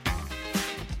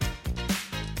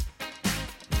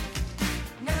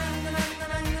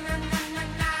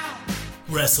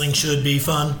Wrestling should be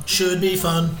fun, should be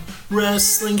fun.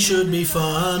 Wrestling should be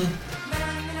fun.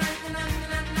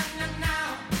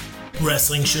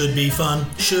 Wrestling should be fun,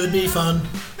 should be fun.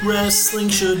 Wrestling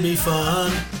should be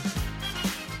fun.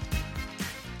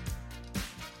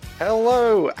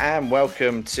 Hello and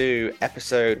welcome to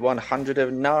episode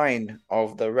 109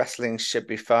 of the Wrestling Should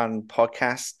Be Fun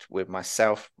podcast with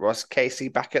myself, Ross Casey,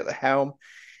 back at the helm.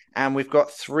 And we've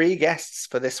got three guests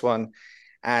for this one.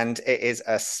 And it is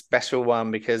a special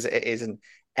one because it is an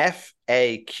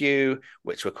FAQ,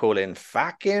 which we're calling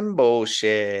FAQin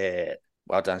bullshit.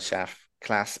 Well done, Shaf.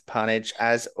 Class punnage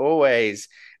as always.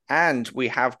 And we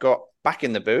have got back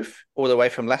in the booth, all the way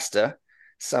from Leicester,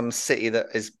 some city that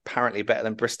is apparently better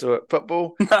than Bristol at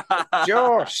football.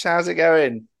 Josh, how's it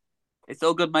going? It's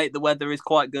all good, mate. The weather is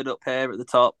quite good up here at the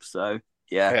top. So,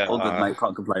 yeah. All good, mate.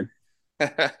 Can't complain.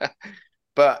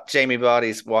 But Jamie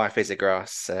Vardy's wife is a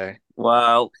grass, so...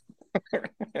 Well,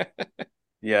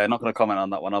 yeah, not going to comment on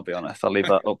that one, I'll be honest. I'll leave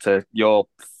that up to your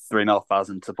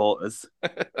 3,500 supporters.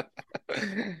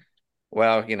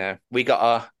 Well, you know, we got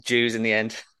our dues in the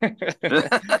end.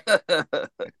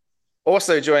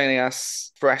 Also joining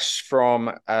us, fresh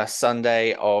from a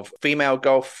Sunday of female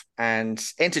golf and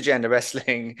intergender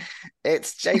wrestling,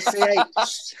 it's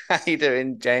JCH. How you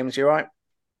doing, James? You all right?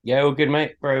 Yeah, all good,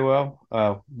 mate. Very well.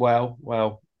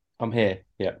 Well, I'm here.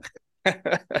 Yeah.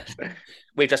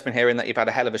 We've just been hearing that you've had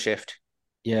a hell of a shift.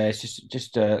 Yeah, it's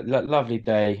just a lovely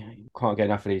day. Can't get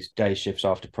enough of these day shifts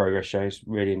after progress shows.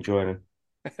 Really enjoying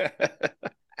them.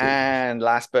 And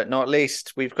last but not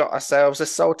least, we've got ourselves a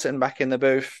Sultan back in the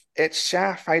booth. It's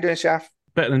Shaf. How you doing, Shaf?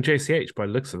 Better than JCH by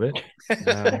the looks of it.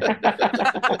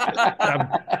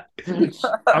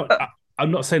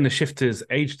 I'm not saying the shifters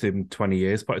aged him 20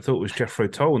 years, but I thought it was Jethro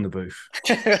Tull in the booth.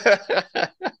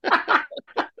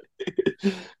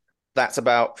 That's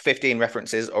about 15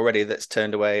 references already that's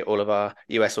turned away all of our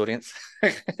US audience.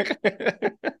 I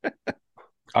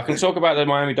can talk about the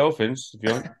Miami Dolphins if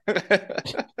you want.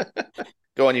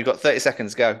 Go on, you've got 30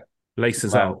 seconds, go.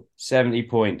 Laces out. 70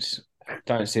 points.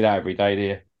 Don't see that every day, do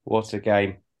you? What a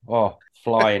game. Oh,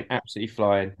 flying, absolutely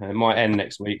flying. And it might end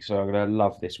next week, so I'm going to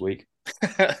love this week.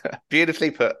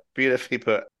 Beautifully put.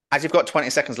 As you've got 20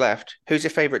 seconds left, who's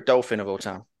your favourite Dolphin of all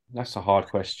time? That's a hard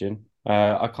question.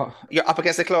 I can't. You're up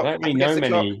against the clock. I don't really know many.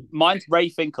 Clock. Mine's Ray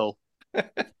Finkel.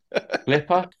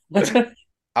 Flipper?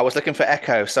 I was looking for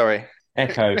Echo, sorry.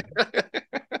 Echo. I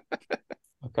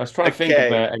was trying to think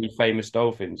of any famous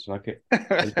Dolphins. I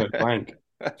put blank.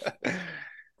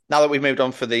 Now that we've moved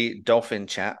on for the Dolphin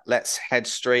chat, let's head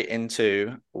straight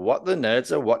into what the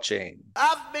nerds are watching.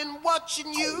 I've been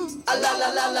watching you. A la la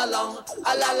la la long.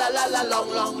 A la la la la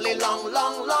long,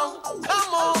 long.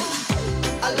 Come on.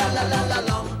 A la la la la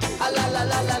long. A la la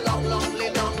la la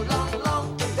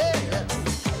long. Hey.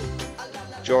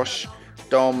 Josh,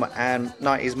 Dom, and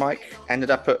 90s Mike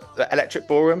ended up at the Electric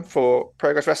Ballroom for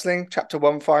Progress Wrestling, Chapter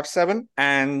 157.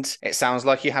 And it sounds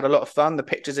like you had a lot of fun. The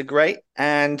pictures are great.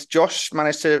 And Josh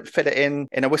managed to fit it in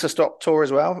a whistle-stop tour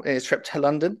as well, in his trip to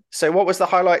London. So what was the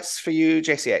highlights for you,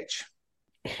 JCH?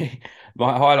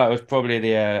 My highlight was probably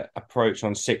the approach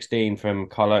on 16 from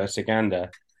Carlota Saganda.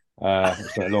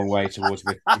 It's got a long way towards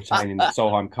retaining the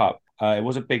Solheim Cup. It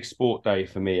was a big sport day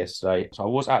for me yesterday. So I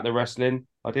was at the wrestling.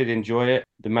 I did enjoy it.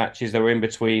 The matches that were in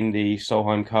between the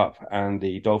Solheim Cup and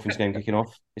the Dolphins game kicking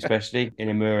off, especially in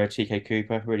Imura, TK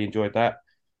Cooper, really enjoyed that.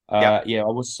 Yeah,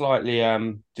 I was slightly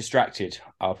distracted,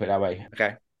 I'll put it that way.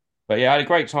 Okay. But yeah, I had a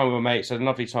great time with my mates. I had a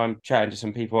lovely time chatting to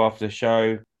some people after the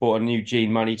show. Bought a new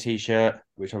Gene Money t-shirt,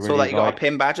 which I really saw that you got liked. a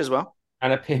pin badge as well.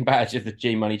 And a pin badge of the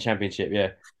Gene Money Championship,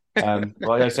 yeah.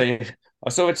 So I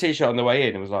saw a t-shirt on the way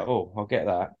in and was like, oh, I'll get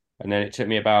that. And then it took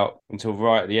me until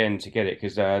right at the end to get it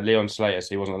because Leon Slater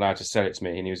said he wasn't allowed to sell it to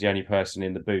me and he was the only person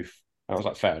in the booth. And I was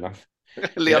like, fair enough.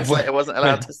 Leon Slater wasn't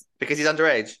allowed to because he's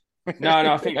underage. No,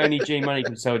 I think only G Money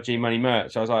can sell G Money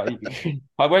merch. I was like,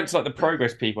 I went to like the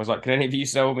Progress people. I was like, can any of you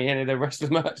sell me any of the rest of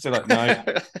the merch? They're like, no.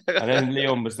 And then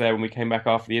Leon was there when we came back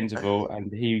after the interval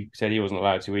and he said he wasn't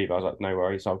allowed to either. I was like, no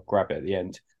worries, I'll grab it at the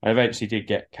end. And eventually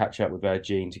did catch up with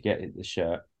Gene to get the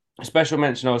shirt. A special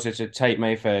mention also to Tate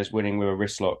Mayfair's winning with a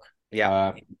wrist lock.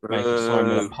 Yeah. Making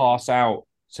Simon pass out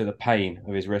to the pain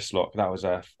of his wrist lock. That was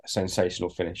a sensational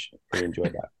finish. Really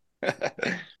enjoyed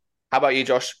that. How about you,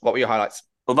 Josh? What were your highlights?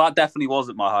 Well, that definitely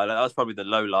wasn't my highlight. That was probably the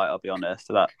low light, I'll be honest,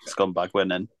 to that scumbag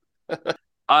winning.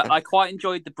 I quite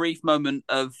enjoyed the brief moment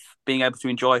of being able to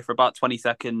enjoy for about 20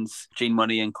 seconds Gene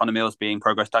Money and Connor Mills being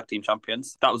Progress Tag Team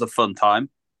Champions. That was a fun time.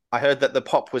 I heard that the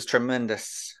pop was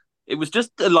tremendous. It was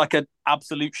just like an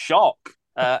absolute shock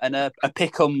and a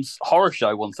Pickham's horror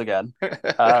show once again.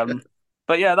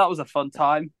 But yeah, that was a fun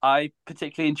time. I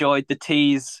particularly enjoyed the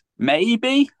tease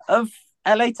maybe of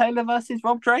LA Taylor versus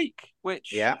Rob Drake,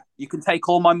 which you can take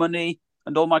all my money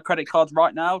and all my credit cards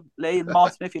right now, Lee and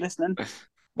Martin, if you're listening.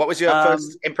 What was your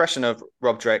first impression of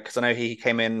Rob Drake? Because I know he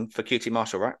came in for QT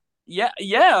Marshall, right? Yeah.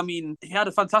 I mean, he had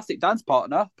a fantastic dance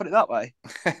partner, put it that way.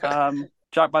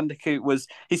 Jack Bandicoot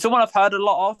he's someone I've heard a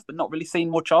lot of, but not really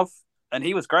seen much of. And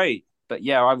he was great. But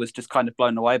yeah, I was just kind of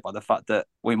blown away by the fact that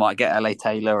we might get LA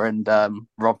Taylor and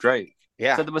Rob Drake.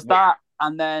 Yeah. So there was that.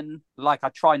 And then, I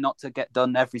try not to get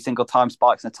done every single time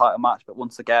Spike's in a title match. But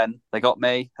once again, they got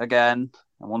me again.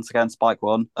 And once again, Spike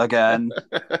won again.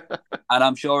 And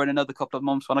I'm sure in another couple of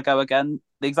months when I go again,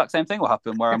 the exact same thing will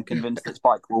happen where I'm convinced that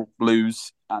Spike will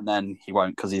lose and then he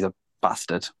won't because he's a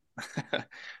bastard.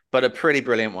 But a pretty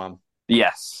brilliant one.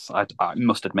 Yes, I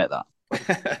must admit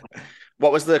that.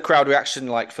 What was the crowd reaction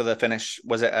like for the finish?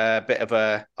 Was it a bit of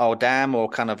a, oh, damn, or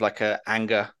kind of like a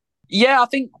anger? Yeah, I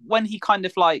think when he kind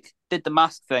of did the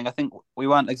mask thing, I think we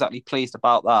weren't exactly pleased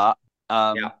about that.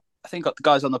 I think the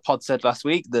guys on the pod said last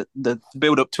week that the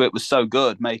build up to it was so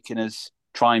good, making us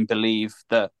try and believe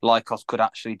that Lycos could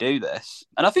actually do this.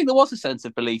 And I think there was a sense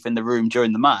of belief in the room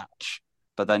during the match.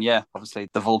 But then, obviously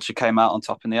the Vulture came out on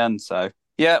top in the end. So,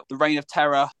 the reign of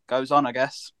terror goes on, I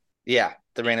guess. Yeah,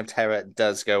 the reign of terror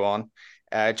does go on.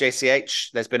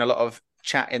 JCH, there's been a lot of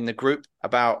chat in the group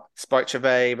about Spike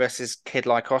Trivet versus Kid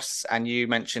Lycos, and you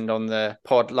mentioned on the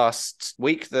pod last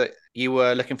week that you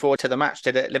were looking forward to the match.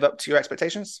 Did it live up to your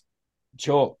expectations?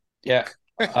 Sure. Yeah.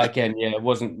 Again, I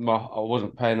wasn't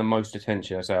paying the most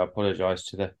attention, so I apologise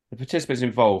to the participants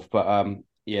involved. But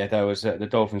there was the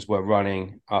Dolphins were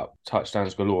running up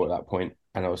touchdowns galore at that point,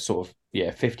 and I was sort of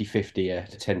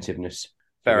 50-50 attentiveness.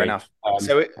 Fair enough. And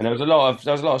there was a lot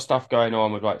of stuff going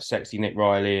on with sexy Nick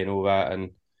Riley and all that,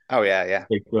 and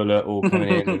Big Bullet all coming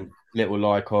in and little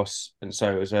Lycos, and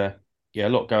so it was a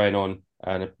lot going on,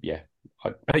 and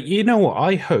you know what?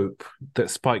 I hope that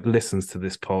Spike listens to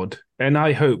this pod, and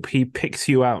I hope he picks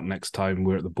you out next time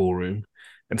we're at the ballroom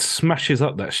and smashes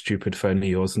up that stupid phone of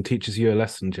yours and teaches you a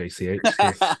lesson, JCH.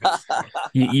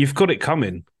 You've got it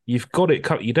coming. You've got it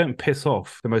coming. You don't piss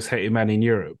off the most hated man in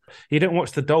Europe. You don't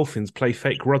watch the Dolphins play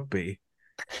fake rugby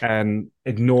and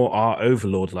ignore our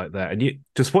overlord like that. And you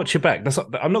just watch your back.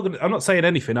 I'm not saying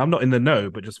anything. I'm not in the know,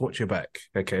 but just watch your back.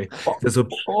 Okay. There's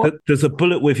a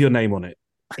bullet with your name on it.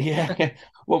 Yeah.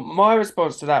 Well, my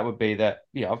response to that would be that,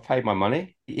 I've paid my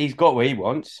money. He's got what he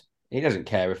wants. He doesn't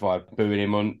care if I'm booing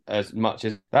him on as much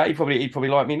as that. He'd probably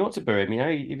like me not to boo him.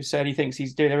 He was saying he thinks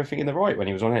he's doing everything in the right when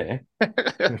he was on here.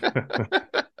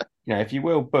 If you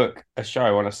will book a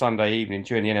show on a Sunday evening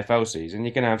during the NFL season,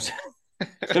 you're going to have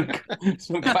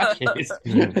some clashes.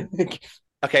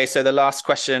 Okay, so the last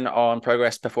question on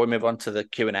progress before we move on to the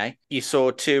Q&A. You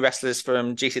saw two wrestlers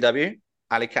from GCW,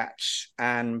 Ali Catch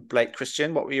and Blake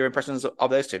Christian. What were your impressions of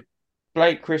those two?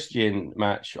 Blake Christian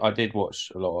match, I did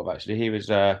watch a lot of, actually. He was,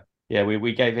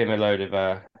 we gave him a load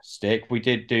of stick. We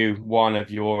did do one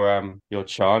of your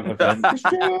chant of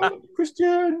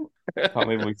Christian. I can't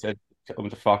remember we said him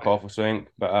to fuck off or something,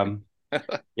 but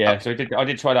so I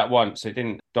did try that once. It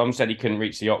didn't. Dom said he couldn't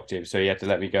reach the octave, so he had to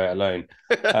let me go it alone.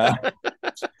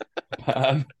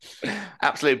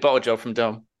 Absolute bottle job from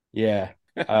Dom. Yeah.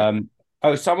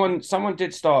 Someone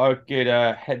did start a good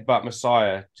headbutt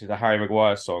Messiah to the Harry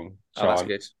Maguire song. Oh, that's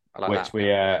good. I like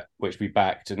that. Which we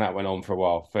backed, and that went on for a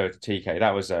while for TK.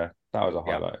 That was a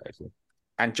highlight, actually.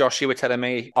 And Josh, you were telling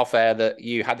me off air that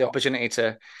you had the opportunity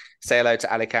to say hello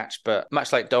to Ali Catch, but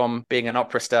much like Dom being an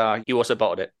opera star, you also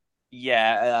bottled it.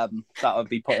 Yeah, that would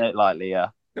be putting it lightly.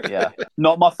 Yeah.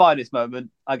 Not my finest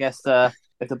moment. I guess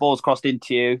if the ball's crossed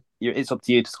into you, it's up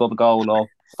to you to score the goal or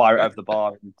fire it over the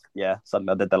bar. And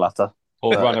suddenly I did the latter.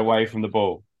 Or run away from the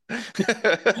ball.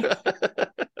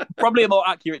 Probably a more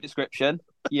accurate description.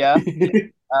 Yeah.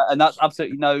 And that's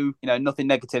absolutely nothing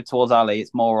negative towards Ali.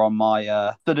 It's more on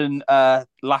my sudden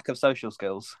lack of social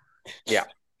skills. Yeah.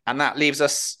 And that leaves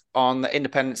us on the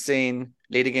independent scene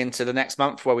leading into the next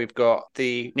month, where we've got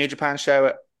the New Japan show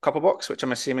at Copperbox, which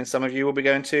I'm assuming some of you will be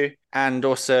going to, and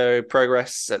also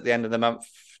Progress at the end of the month,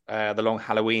 the long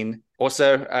Halloween.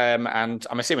 Also, and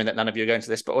I'm assuming that none of you are going to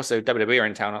this, but also WWE are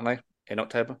in town, aren't they, in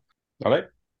October? Are they?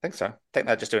 I think so. I think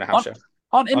they're just doing a house show.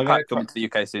 Aren't Impact coming to the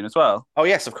UK soon as well? Oh,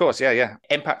 yes, of course. Yeah.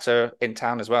 Impact are in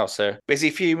town as well. So busy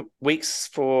few weeks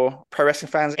for pro wrestling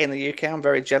fans in the UK. I'm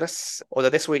very jealous. Although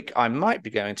this week I might be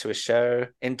going to a show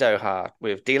in Doha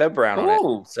with D'Lo Brown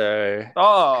on it. So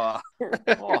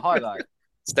highlight.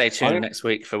 Stay tuned next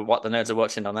week for what the nerds are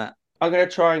watching on that. I'm going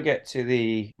to try and get to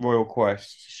the Royal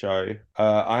Quest show.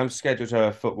 I am scheduled to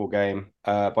have a football game,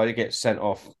 but I did get sent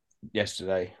off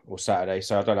yesterday or Saturday,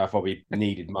 so I don't know if I'll be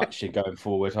needed much in going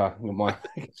forward. My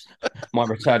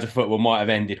return to football might have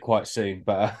ended quite soon,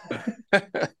 but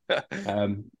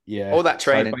yeah. All that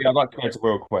training. So, but yeah, I'd like to go to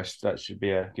World Quest. That should be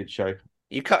a good show.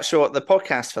 You cut short the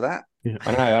podcast for that. Yeah.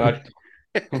 I know.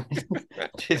 And I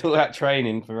did all that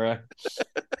training for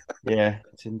to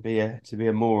be a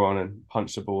moron and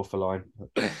punch the ball for line.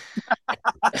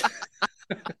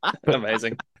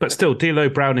 Amazing. But still, D'Lo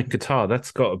Brown in Qatar,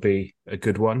 that's got to be a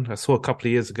good one. I saw a couple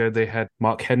of years ago they had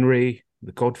Mark Henry,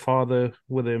 the Godfather,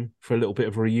 with him for a little bit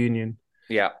of a reunion.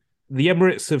 Yeah. The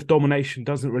Emirates of domination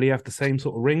doesn't really have the same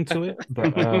sort of ring to it,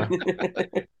 but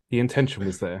the intention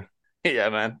was there. Yeah,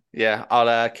 man. Yeah,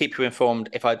 I'll keep you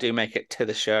informed if I do make it to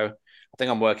the show. I think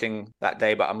I'm working that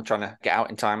day, but I'm trying to get out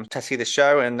in time to see the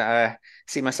show and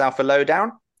see myself a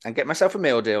lowdown and get myself a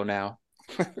meal deal now.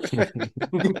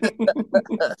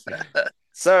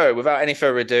 So, without any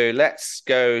further ado, let's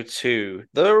go to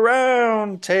the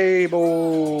round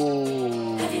table.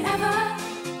 Have you ever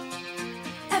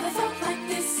felt like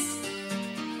this?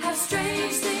 How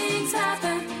strange things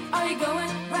happen? Are you going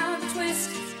round a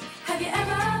twist? Have you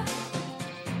ever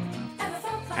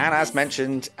felt like And as this?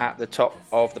 mentioned at the top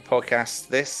of the podcast,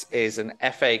 this is an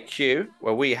FAQ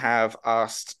where we have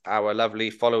asked our lovely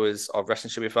followers of Wrestling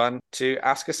Should Be Fun to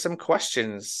ask us some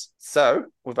questions. So,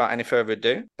 without any further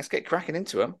ado, let's get cracking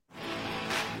into them.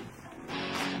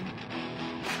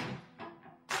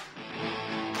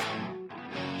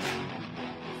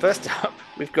 First up,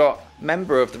 we've got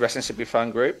member of the Wrestling Should Be Fun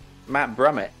group, Matt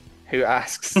Brummett, who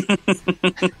asks,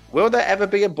 will there ever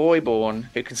be a boy born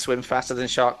who can swim faster than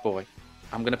Shark Boy?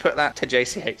 I'm going to put that to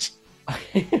JCH.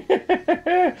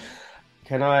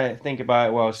 Can I think about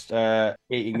it whilst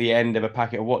eating the end of a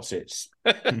packet of Whatsits?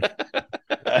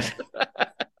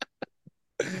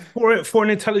 For an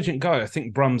intelligent guy, I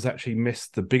think Brum's actually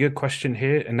missed the bigger question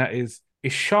here, and that is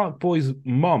Shark Boy's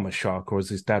mom a shark or is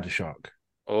his dad a shark?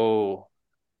 Oh,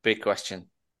 big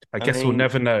question. I guess we'll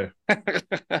never know.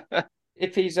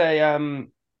 If he's a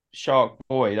shark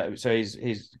boy, so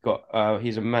he's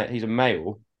a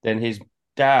male, then his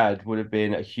dad would have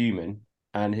been a human,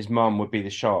 and his mum would be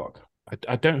the shark.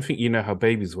 I don't think you know how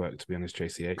babies work, to be honest,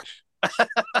 JCH.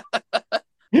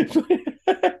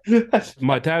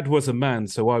 My dad was a man,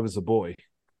 so I was a boy.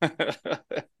 No,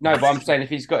 but I'm saying if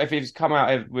he's come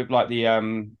out with like the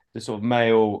sort of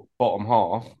male bottom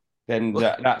half, then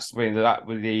that's when that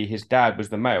would be his dad was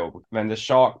the male. Then the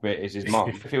shark bit is his mum.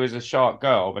 If it was a shark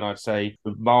girl, then I'd say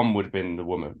the mum would have been the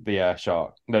woman, the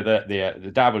shark. No,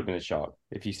 the dad would have been a shark.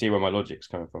 If you see where my logic's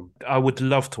coming from. I would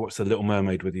love to watch The Little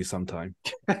Mermaid with you sometime.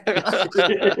 I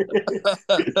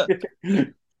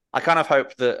kind of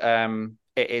hope that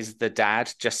it is the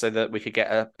dad, just so that we could get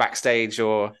a backstage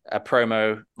or a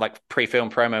promo, like pre-film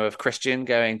promo of Christian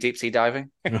going deep sea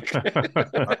diving.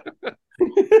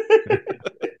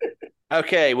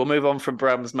 Okay, we'll move on from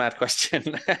Brum's mad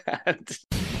question.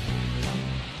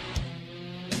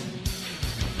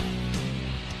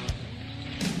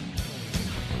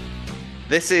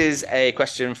 This is a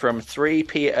question from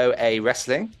 3POA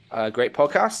Wrestling, a great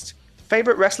podcast.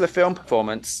 Favorite wrestler film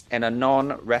performance in a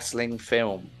non-wrestling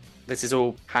film? This is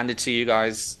all handed to you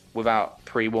guys without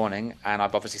pre-warning, and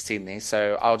I've obviously seen these,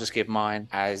 so I'll just give mine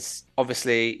as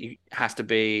obviously it has to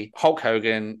be Hulk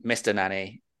Hogan, Mr.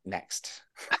 Nanny, next.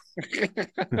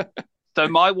 So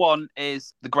my one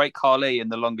is the Great Khali in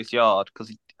The Longest Yard, because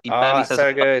he barely says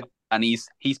so good. and he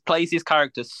plays his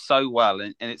character so well,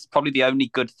 and it's probably the only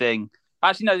good thing.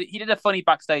 Actually, no, he did a funny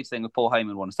backstage thing with Paul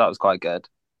Heyman once. That was quite good.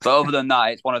 But other than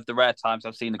that, it's one of the rare times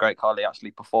I've seen the Great Khali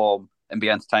actually perform and be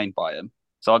entertained by him.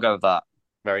 So I'll go with that.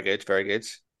 Very good, very good.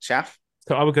 Shaf?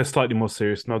 So I would go slightly more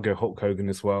serious, and I'll go Hulk Hogan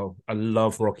as well. I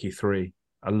love Rocky 3.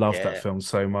 I love that film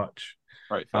so much.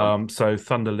 Right. Film. So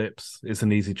Thunder Lips is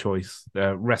an easy choice.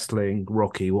 Wrestling,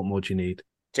 Rocky, what more do you need?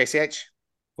 JCH?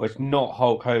 Well, it's not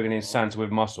Hulk Hogan in Santa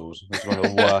with Muscles. It's one of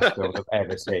the worst films I've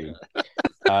ever seen.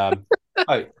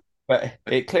 But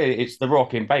it's The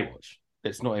Rock in Baywatch.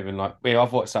 It's not even like...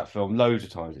 I've watched that film loads of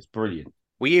times. It's brilliant.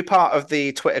 Were you part of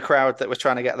the Twitter crowd that was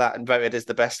trying to get that and voted as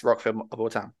the best rock film of all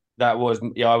time? That was...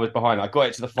 Yeah, I was behind. I got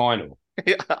it to the final.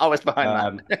 I was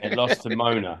behind that. It lost to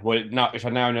Mona. Well, which I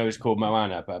now know is called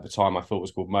Moana, but at the time I thought it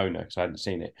was called Mona because I hadn't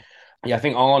seen it. Yeah, I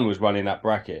think Arn was running that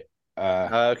bracket.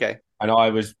 Okay. And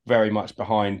I was very much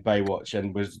behind Baywatch,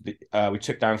 and we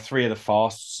took down 3 of the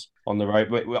fasts on the road.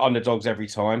 We're underdogs every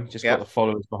time. Just got the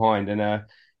followers behind, and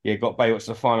got Baywatch to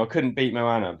the final. Couldn't beat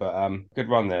Moana, but good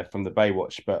run there from the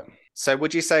Baywatch. But so,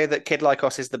 would you say that Kid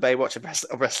Lycos is the Baywatch of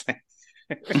wrestling?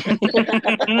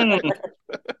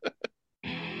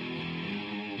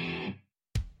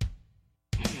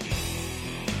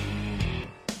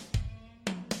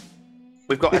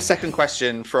 We've got a second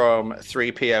question from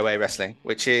 3POA Wrestling,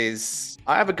 which is,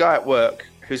 I have a guy at work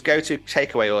whose go-to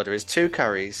takeaway order is 2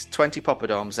 curries, 20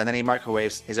 poppadoms, and then he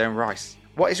microwaves his own rice.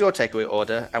 What is your takeaway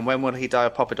order, and when will he die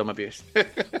of poppadom abuse?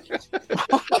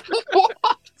 What?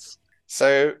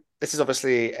 So this is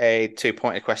obviously a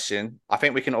 2-pointed question. I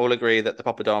think we can all agree that the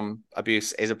poppadom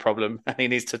abuse is a problem, and he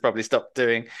needs to probably stop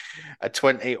doing a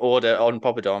 20 order on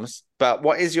poppadoms. But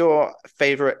what is your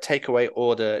favourite takeaway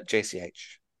order,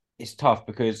 JCH? It's tough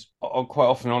because quite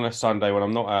often on a Sunday when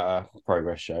I'm not at a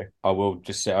progress show, I will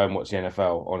just sit home and watch the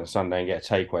NFL on a Sunday and get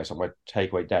a takeaway. It's like my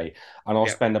takeaway day. And I'll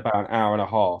spend about an hour and a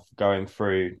half going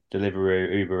through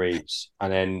Deliveroo, Uber Eats,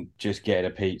 and then just getting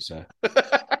a pizza.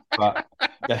 But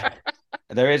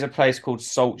there is a place called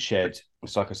Salt Shed.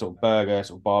 It's like a sort of burger,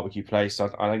 sort of barbecue place. I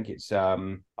think it's, I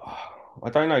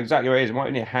don't know exactly where it is. It might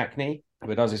be near Hackney. But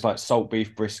it does this like salt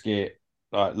beef brisket,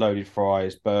 like loaded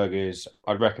fries, burgers.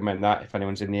 I'd recommend that if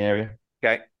anyone's in the area.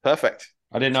 Okay, perfect.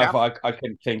 I didn't know if I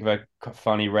couldn't think of a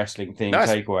funny wrestling themed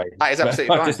takeaway. That is absolutely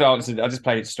fine. I just answered. I just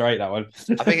played it straight, that one.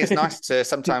 I think it's nice to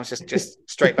sometimes just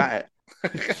straight bat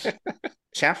it.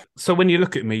 Chaff? So when you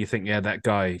look at me, you think, yeah, that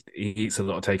guy, he eats a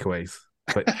lot of takeaways.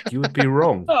 But you would be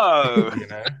wrong. Oh, You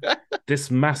know,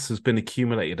 this mass has been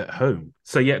accumulated at home.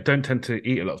 So yeah, don't tend to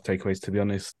eat a lot of takeaways, to be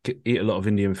honest. Eat a lot of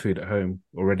Indian food at home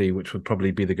already, which would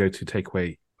probably be the go-to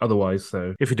takeaway otherwise.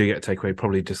 So if you do get a takeaway,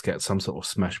 probably just get some sort of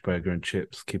smash burger and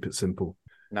chips. Keep it simple.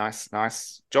 Nice.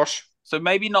 Josh? so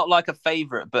maybe not like a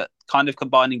favorite, but kind of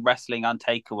combining wrestling and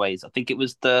takeaways. I think it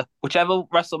was whichever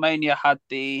WrestleMania had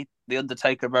the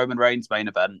Undertaker Roman Reigns main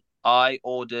event. I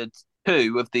ordered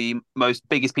 2 of the most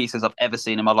biggest pizzas I've ever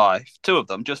seen in my life. 2 of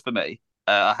them just for me.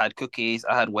 I had cookies,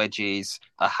 I had wedgies,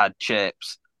 I had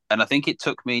chips, and I think it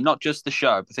took me not just the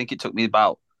show, but I think it took me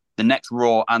about the next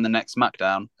Raw and the next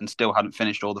SmackDown, and still hadn't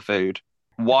finished all the food.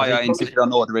 Why I insisted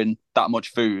on ordering that much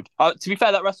food. To be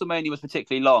fair, that WrestleMania was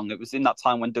particularly long. It was in that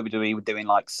time when WWE were doing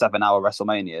like 7-hour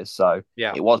WrestleManias, so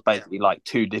it was basically like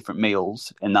 2 different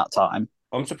meals in that time.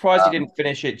 I'm surprised you didn't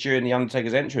finish it during the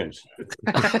Undertaker's entrance.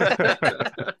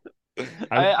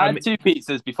 I had 2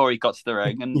 pizzas before he got to the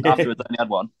ring, and afterwards I only had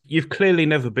 1. You've clearly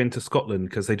never been to Scotland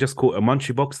because they just caught a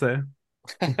munchie box there.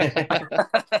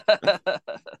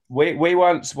 We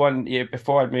once, one year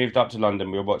before I'd moved up to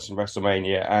London, we were watching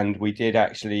WrestleMania, and we did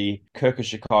actually cook a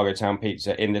Chicago town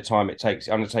pizza in the time it takes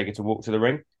Undertaker to walk to the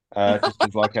ring, just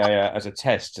as like as a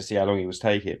test to see how long he was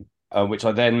taking. Which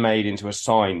I then made into a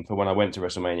sign for when I went to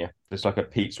WrestleMania. It's like a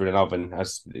pizza in an oven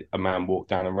as a man walked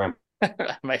down a ramp.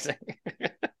 Amazing.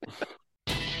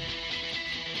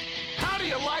 How do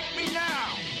you like me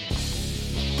now?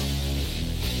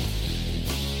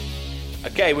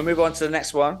 Okay, we move on to the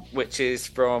next one, which is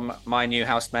from my new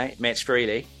housemate, Mitch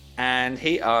Freely. And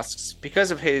he asks, because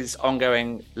of his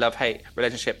ongoing love-hate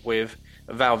relationship with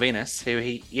Val Venus, who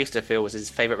he used to feel was his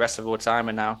favourite wrestler of all time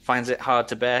and now finds it hard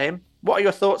to bear him, what are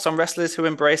your thoughts on wrestlers who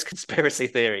embrace conspiracy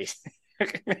theories?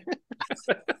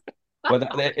 Well,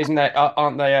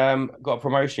 aren't they got a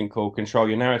promotion called Control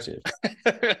Your Narrative?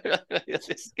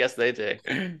 Yes, they do.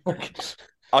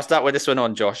 I'll start with this one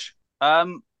on, Josh.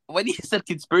 When you said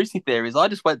conspiracy theories, I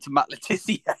just went to Matt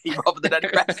Letizia rather than any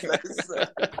wrestlers.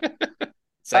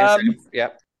 Same.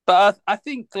 Yep. But I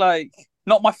think, like,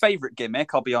 not my favourite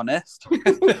gimmick, I'll be honest.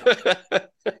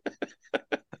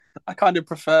 I kind of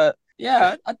prefer,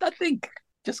 I think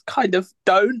just kind of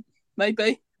don't,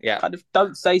 maybe. Yeah. Kind of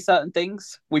don't say certain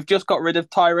things. We've just got rid of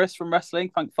Tyrus from wrestling,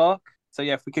 thank fuck. So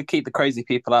yeah, if we could keep the crazy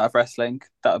people out of wrestling,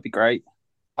 that would be great.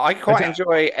 I quite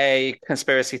enjoy a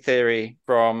conspiracy theory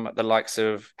from the likes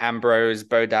of Ambrose,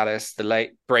 Bo Dallas, the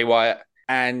late Bray Wyatt,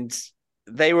 and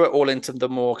they were all into the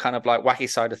more kind of like wacky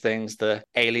side of things, the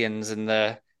aliens and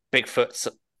the Bigfoots.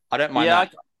 I don't mind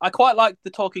that. I quite like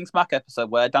the Talking Smack episode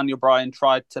where Daniel Bryan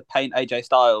tried to paint AJ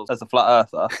Styles as a flat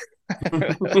earther.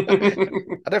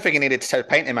 I don't think he needed to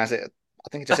paint him as it. I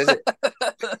think it just is it.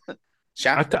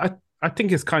 I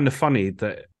think it's kind of funny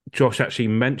that Josh actually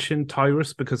mentioned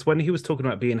Tyrus, because when he was talking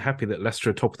about being happy that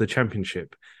Leicester are top of the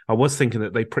championship, I was thinking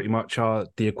that they pretty much are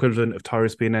the equivalent of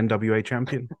Tyrus being NWA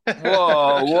champion.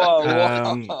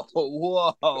 Whoa.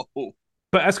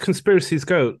 But as conspiracies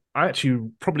go, I actually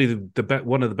probably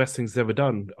one of the best things they've ever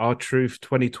done. R-Truth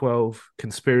 2012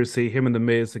 conspiracy, him and the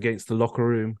Miz against the Locker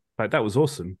Room. Like, that was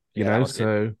awesome, you know?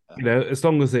 So, you know, as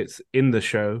long as it's in the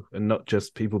show and not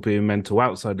just people being mental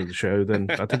outside of the show, then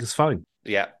I think it's fine.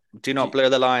 Yeah. Do not blur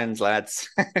the lines, lads.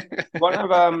 One of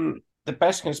the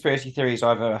best conspiracy theories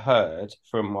I've ever heard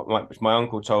from which my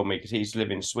uncle told me, because he used to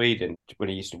live in Sweden when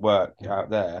he used to work out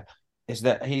there, is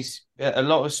that a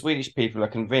lot of Swedish people are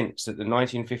convinced that the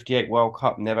 1958 World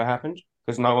Cup never happened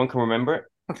because no one can remember it.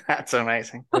 That's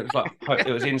amazing.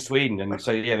 It was in Sweden, and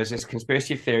so yeah, there's this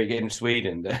conspiracy theory in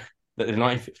Sweden that the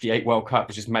 1958 World Cup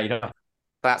was just made up.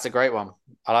 That's a great one.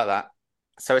 I like that.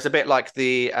 So it's a bit like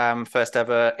the first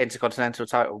ever Intercontinental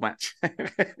title match. Yeah.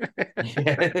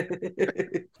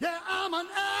 Yeah, I'm an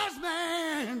ass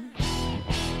man.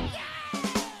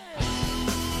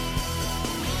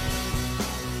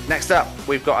 Next up,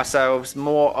 we've got ourselves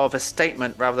more of a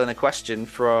statement rather than a question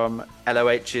from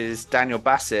LOH's Daniel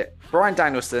Bassett. Bryan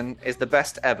Danielson is the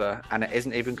best ever, and it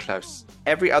isn't even close.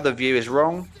 Every other view is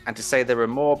wrong, and to say there are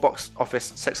more box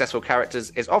office successful characters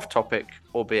is off topic,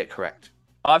 albeit correct.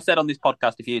 I've said on this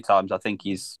podcast a few times, I think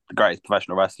he's the greatest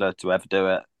professional wrestler to ever do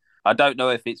it. I don't know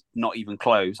if it's not even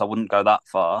close. I wouldn't go that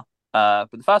far.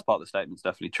 But the first part of the statement's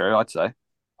definitely true, I'd say.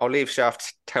 I'll leave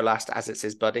Shaft to last as it's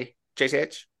his buddy.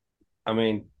 JCH? I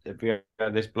mean, if we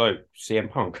had this bloke,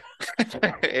 CM Punk.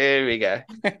 Here we go.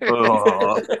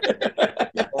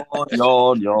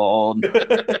 Yawn.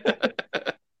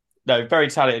 No, very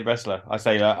talented wrestler. I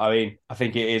say that. I mean, I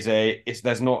think it is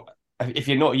there's not, if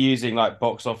you're not using like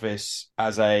box office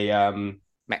as a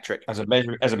metric, as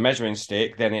a measuring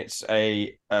stick, then it's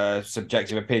a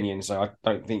subjective opinion. So I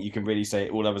don't think you can really say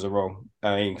all others are wrong.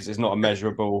 I mean, because it's not a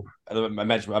metric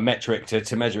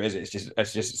to measure, is it?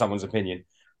 It's just someone's opinion.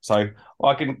 So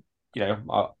I can,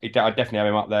 I definitely have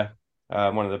him up there,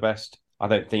 one of the best. I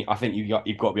think you've got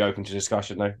to be open to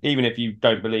discussion though, even if you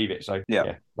don't believe it. So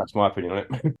yeah that's my opinion on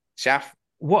it. Shaft?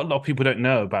 What a lot of people don't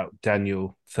know about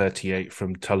Daniel 38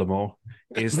 from Tullamore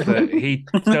is that he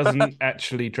doesn't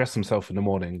actually dress himself in the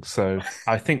morning. So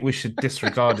I think we should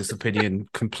disregard his opinion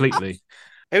completely.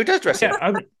 Who does dress him?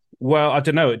 Well, I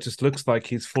don't know. It just looks like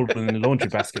he's fallen in the laundry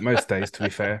basket most days, to be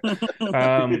fair.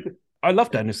 I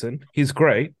love Danielson. He's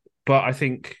great. But I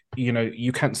think,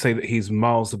 you can't say that he's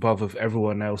miles above of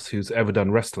everyone else who's ever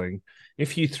done wrestling.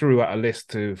 If you threw out a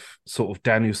list of sort of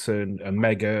Danielson,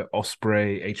 Omega,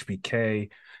 Ospreay, HBK,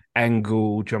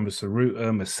 Angle, Jumbo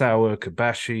Tsuruta, Misawa,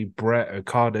 Kobashi, Brett,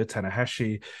 Okada,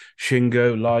 Tanahashi,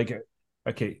 Shingo, Liger.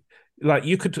 Okay, like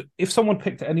you could, if someone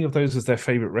picked any of those as their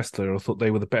favorite wrestler or thought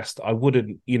they were the best, I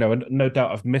wouldn't, and no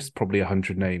doubt I've missed probably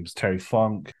 100 names. Terry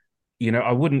Funk,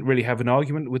 I wouldn't really have an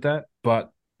argument with that, but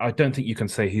I don't think you can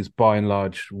say he's by and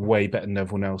large way better than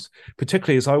everyone else,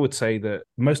 particularly as I would say that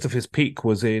most of his peak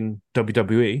was in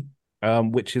WWE,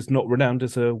 which is not renowned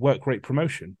as a work rate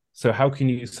promotion. So how can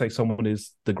you say someone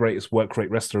is the greatest work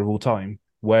rate wrestler of all time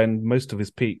when most of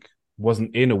his peak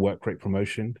wasn't in a work rate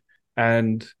promotion?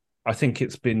 And I think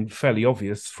it's been fairly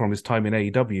obvious from his time in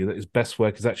AEW that his best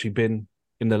work has actually been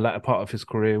in the latter part of his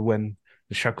career when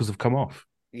the shackles have come off.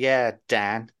 Yeah,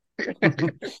 Dan.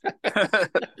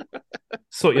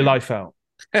 Sort your life out.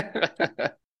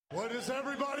 What does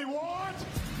everybody want?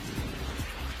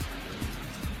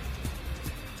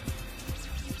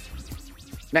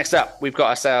 Next up, we've got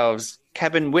ourselves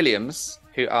Kevin Williams,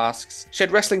 who asks,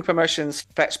 should wrestling promotions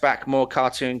fetch back more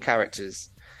cartoon characters?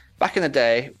 Back in the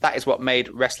day, that is what made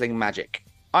wrestling magic.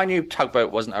 I knew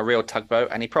Tugboat wasn't a real tugboat,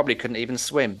 and he probably couldn't even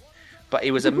swim. But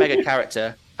he was a mega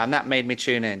character, and that made me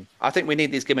tune in. I think we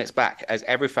need these gimmicks back, as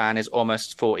every fan is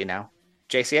almost 40 now.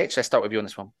 JCH, let's start with you on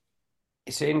this one.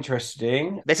 It's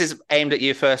interesting. This is aimed at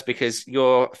you first because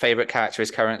your favourite character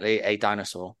is currently a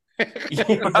dinosaur.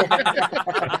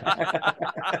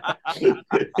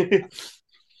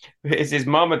 Is his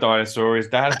mum a dinosaur or his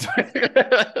dad a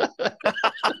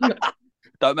dinosaur?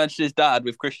 Don't mention his dad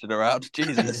with Christian around.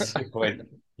 Jesus. Good point.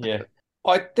 Yeah.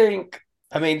 I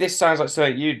mean, this sounds like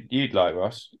something you'd like,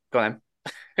 Ross. Go on.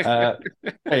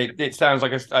 It sounds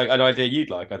like an idea you'd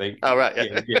like, I think. Oh, right.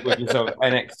 Yeah. With your sort of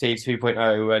NXT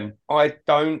 2.0. And I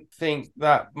don't think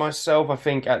that myself. I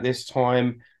think at this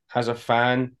time, as a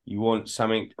fan, you want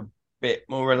something a bit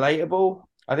more relatable.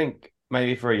 I think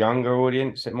maybe for a younger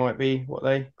audience, it might be what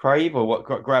they crave or what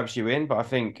grabs you in. But I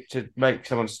think to make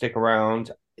someone stick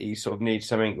around, you sort of need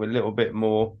something with a little bit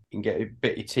more. You can get a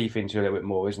bit your teeth into a little bit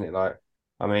more, isn't it? Like,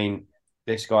 I mean,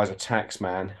 this guy's a tax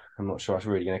man. I'm not sure that's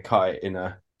really going to cut it in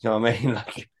a, you know what I mean?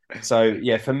 So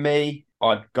yeah, for me,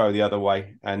 I'd go the other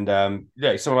way. And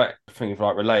someone like, thinking of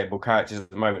like relatable characters at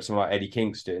the moment, someone like Eddie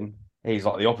Kingston, he's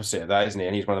like the opposite of that, isn't he?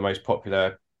 And he's one of the most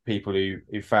popular people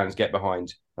who fans get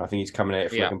behind. And I think he's coming at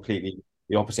it from a completely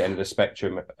the opposite end of the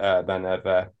spectrum than of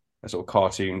a sort of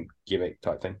cartoon gimmick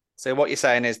type thing. So what you're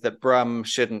saying is that Brum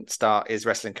shouldn't start his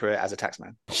wrestling career as a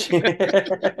taxman.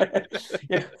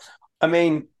 Yeah. I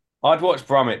mean, I'd watch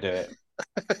Brummett do it.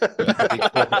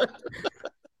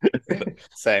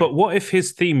 Same. But what if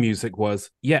his theme music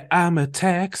was, yeah, I'm a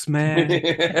tax man?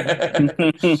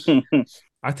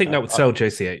 I think that would sell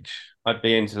JCH. I'd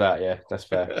be into that, yeah. That's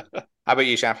fair. How about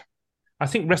you, Shav? I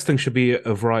think wrestling should be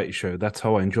a variety show. That's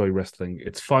how I enjoy wrestling.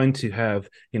 It's fine to have,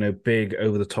 big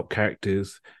over the top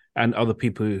characters and other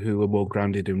people who are more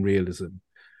grounded in realism.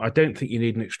 I don't think you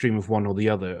need an extreme of one or the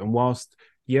other. And whilst,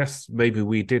 yes, maybe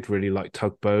we did really like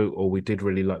Tugboat or we did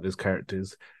really like those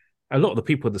characters, a lot of the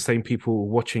people are the same people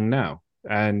watching now.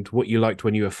 And what you liked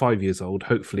when you were 5 years old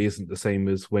hopefully isn't the same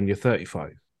as when you're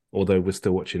 35. Although we're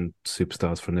still watching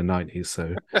superstars from the 90s,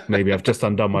 so maybe I've just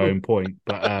undone my own point.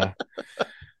 But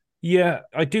yeah,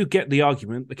 I do get the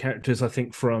argument. The characters, I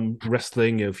think, from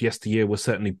wrestling of yesteryear were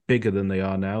certainly bigger than they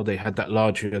are now. They had that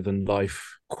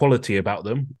larger-than-life quality about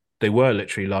them. They were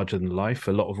literally larger than life.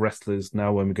 A lot of wrestlers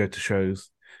now, when we go to shows,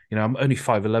 I'm only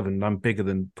 5'11", and I'm bigger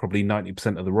than probably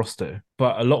 90% of the roster.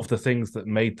 But a lot of the things that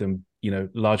made them,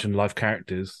 larger than life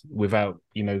characters without,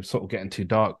 sort of getting too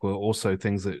dark were also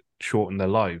things that shortened their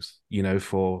lives,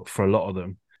 for a lot of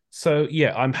them. So,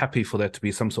 yeah, I'm happy for there to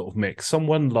be some sort of mix.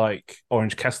 Someone like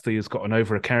Orange Cassidy has gotten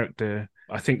over a character.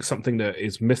 I think something that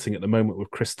is missing at the moment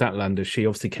with Chris Statlander, she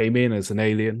obviously came in as an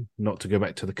alien, not to go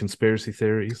back to the conspiracy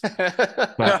theories.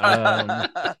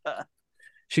 But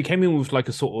she came in with like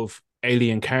a sort of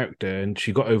alien character and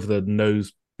she got over the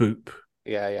nose boop.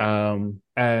 Yeah.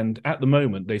 And at the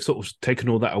moment, they've sort of taken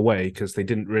all that away because they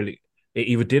it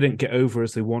either didn't get over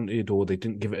as they wanted or they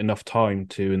didn't give it enough time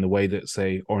to, in the way that,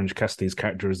 say, Orange Cassidy's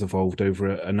character has evolved over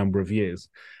a number of years.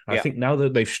 I think now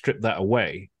that they've stripped that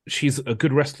away, she's a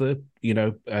good wrestler,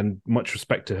 and much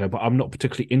respect to her, but I'm not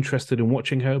particularly interested in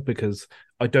watching her because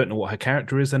I don't know what her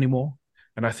character is anymore.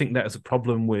 And I think that is a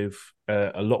problem with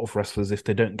a lot of wrestlers. If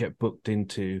they don't get booked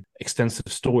into extensive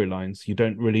storylines, you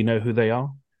don't really know who they are.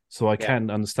 So I can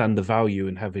understand the value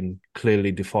in having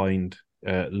clearly defined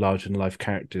larger-than-life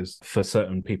characters for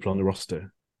certain people on the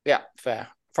roster. Yeah, fair.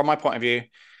 From my point of view,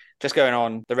 just going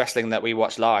on the wrestling that we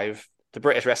watch live, the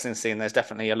British wrestling scene, there's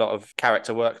definitely a lot of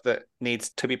character work that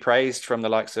needs to be praised from the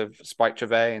likes of Spike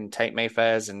Trivet and Tate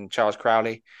Mayfairs and Charles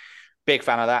Crowley. Big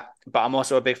fan of that. But I'm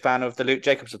also a big fan of the Luke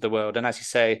Jacobs of the world. And as you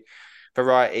say,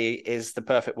 variety is the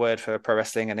perfect word for pro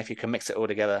wrestling. And if you can mix it all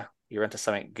together, you're into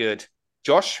something good.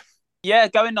 Josh? Yeah,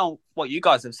 going on what you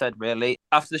guys have said, really.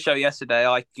 After the show yesterday,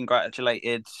 I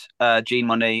congratulated Gene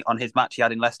Money on his match he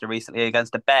had in Leicester recently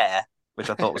against a bear, which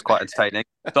I thought was quite entertaining.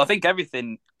 So I think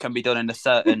everything can be done in a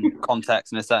certain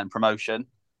context and a certain promotion.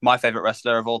 My favourite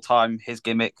wrestler of all time, his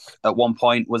gimmick at one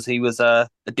point was he was a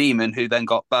demon who then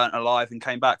got burnt alive and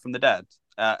came back from the dead.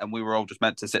 And we were all just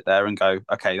meant to sit there and go,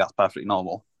 okay, that's perfectly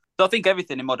normal. So I think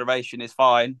everything in moderation is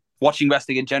fine. Watching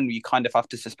wrestling in general, you kind of have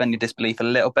to suspend your disbelief a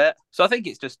little bit. So I think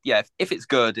it's just, if it's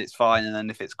good, it's fine. And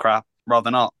then if it's crap, rather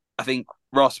not. I think,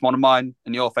 Ross, one of mine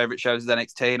and your favourite shows is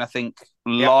NXT, and I think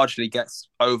largely gets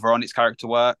over on its character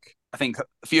work. I think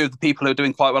a few of the people who are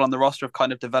doing quite well on the roster have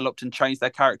kind of developed and changed their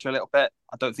character a little bit.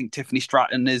 I don't think Tiffany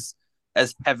Stratton is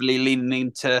as heavily leaning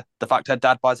into the fact her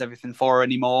dad buys everything for her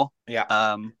anymore. Yeah.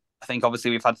 I think obviously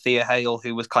we've had Thea Hale,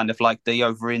 who was kind of like the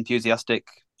over-enthusiastic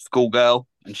schoolgirl,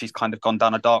 and she's kind of gone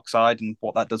down a dark side and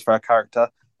what that does for her character.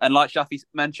 And like Shafi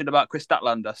mentioned about Chris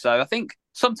Statlander. So I think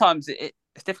sometimes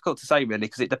it's difficult to say, really,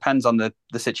 because it depends on the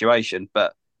situation.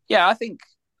 But yeah, I think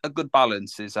a good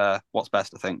balance is what's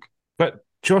best, I think. But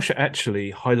Josh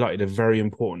actually highlighted a very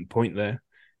important point there.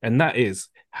 And that is,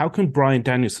 how can Bryan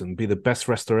Danielson be the best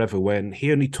wrestler ever when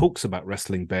he only talks about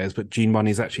wrestling bears, but Gene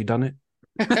Money's actually done it?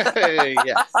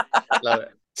 Yes, love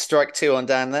it. Strike 2 on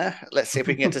Dan there. Let's see if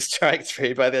we can get to strike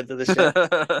 3 by the end of the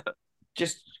show.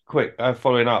 Just quick,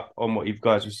 following up on what you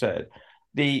guys have said,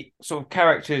 the sort of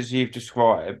characters you've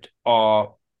described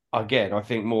are, again, I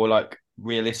think more like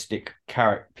realistic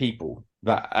people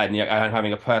that and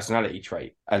having a personality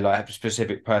trait and like have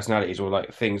specific personalities or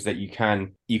like things that you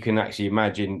can actually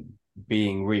imagine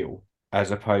being real,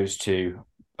 as opposed to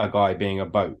a guy being a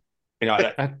boat.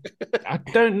 I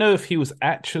don't know if he was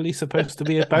actually supposed to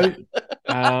be a boat.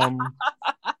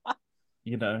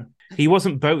 He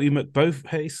wasn't Boaty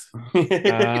McBoatface.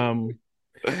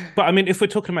 But I mean, if we're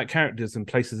talking about characters and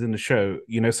places in the show,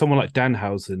 someone like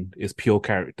Danhausen is pure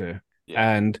character.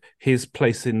 Yeah. And his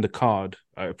place in the card,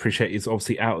 I appreciate, is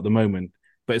obviously out at the moment,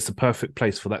 but it's the perfect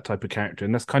place for that type of character.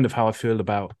 And that's kind of how I feel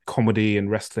about comedy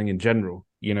and wrestling in general.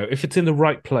 If it's in the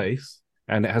right place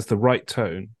and it has the right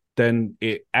tone, then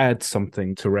it adds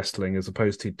something to wrestling as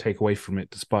opposed to take away from it,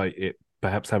 despite it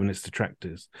perhaps having its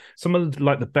detractors. Some of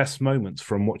the best moments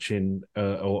from watching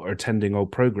or attending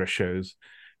old Progress shows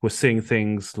were seeing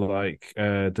things like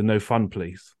the No Fun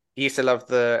Please. You used to love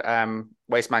the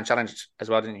Wasteman Challenge as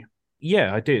well, didn't you?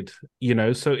 Yeah, I did.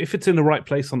 So if it's in the right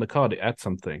place on the card, it adds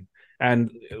something.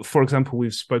 And for example,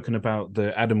 we've spoken about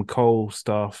the Adam Cole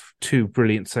stuff, 2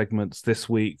 brilliant segments this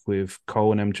week with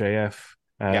Cole and MJF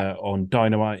on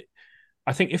Dynamite.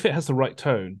 I think if it has the right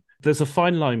tone, there's a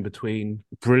fine line between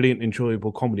brilliant,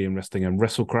 enjoyable comedy in wrestling and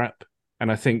wrestle crap.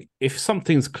 And I think if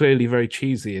something's clearly very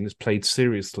cheesy and is played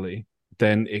seriously,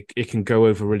 then it can go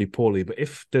over really poorly. But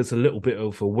if there's a little bit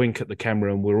of a wink at the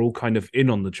camera and we're all kind of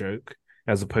in on the joke,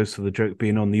 as opposed to the joke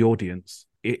being on the audience,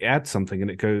 it adds something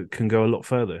and can go a lot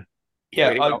further. Yeah,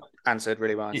 really well answered.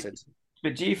 Really well answered.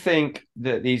 But do you think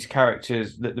that these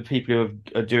characters, that the people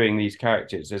who are doing these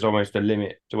characters, there's almost a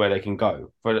limit to where they can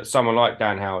go? For someone like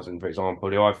Danhausen, for example,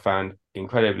 who I've found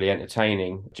incredibly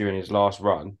entertaining during his last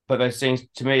run, but there seems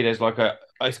to me it's going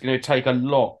to take a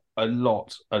lot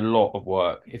of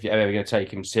work if you're ever going to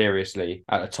take him seriously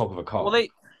at the top of a card. Well,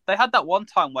 they had that one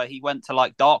time where he went to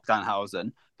like Dark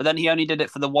Danhausen, but then he only did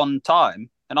it for the one time.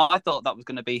 And I thought that was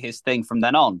going to be his thing from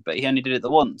then on, but he only did it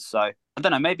the once. So I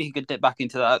don't know, maybe he could dip back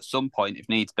into that at some point if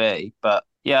needs be. But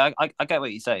yeah, I get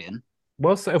what you're saying.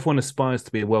 Whilst everyone aspires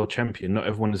to be a world champion, not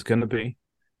everyone is going to be.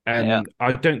 And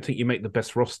I don't think you make the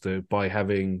best roster by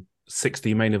having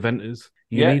 60 main eventers.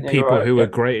 You need people who are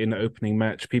great in the opening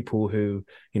match, people who,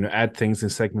 add things in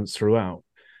segments throughout.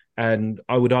 And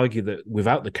I would argue that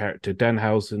without the character,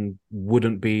 Danhausen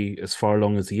wouldn't be as far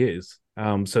along as he is.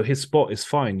 So his spot is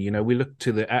fine. We look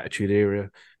to the Attitude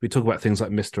Era. We talk about things like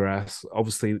Mr. Ass.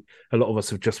 Obviously, a lot of us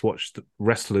have just watched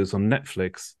Wrestlers on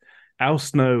Netflix. Al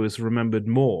Snow is remembered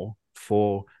more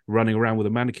for running around with a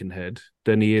mannequin head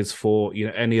than he is for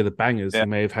any of the bangers he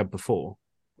may have had before.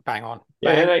 Bang on.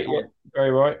 Yeah, very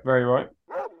right, very right.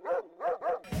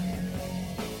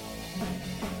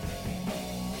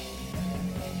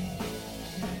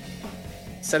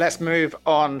 So let's move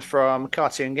on from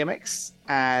cartoon gimmicks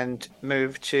and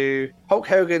move to Hulk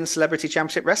Hogan Celebrity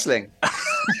Championship Wrestling.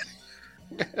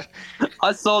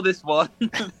 I saw this one.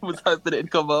 Was hoping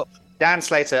it'd come up. Dan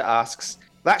Slater asks,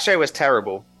 that show was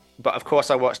terrible, but of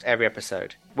course I watched every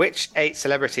episode. Which 8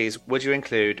 celebrities would you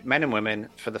include, men and women,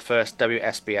 for the first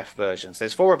WSBF version? So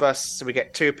there's 4 of us, so we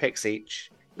get 2 picks each.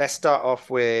 Let's start off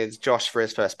with Josh for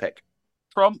his first pick.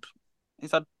 Trump.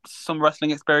 He's had some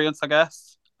wrestling experience, I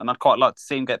guess. And I'd quite like to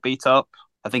see him get beat up.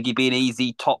 I think he'd be an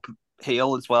easy top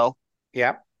heel as well.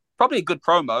 Yeah. Probably a good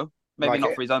promo. Maybe Like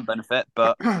not it. for his own benefit,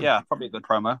 but yeah, probably a good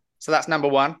promo. So that's number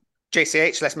 1.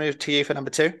 JCH, let's move to you for number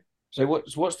 2. So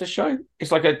what's the show?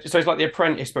 It's like The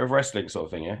Apprentice, but of wrestling sort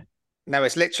of thing, yeah? No,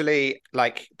 it's literally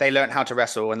like they learned how to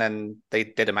wrestle and then they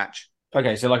did a match.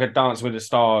 Okay, so like a Dance with the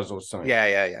Stars or something.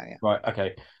 Yeah. Right,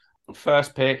 okay.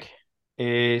 First pick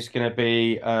is going to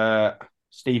be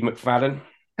Steve McFadden.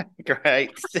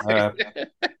 Great.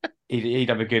 He'd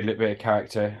have a good little bit of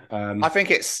character. I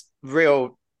think it's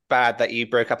real bad that you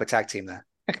broke up a tag team there.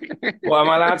 Well, am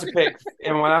I allowed to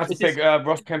pick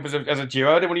Ross Kemp as a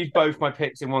duo? I don't want to use both my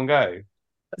picks in one go.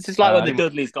 This is like when the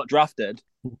Dudleys got drafted.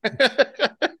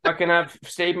 I can have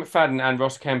Steve McFadden and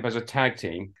Ross Kemp as a tag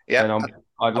team. Yeah, and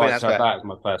I'd like to have that as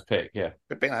my first pick. Yeah,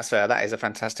 I think that's fair. That is a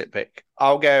fantastic pick.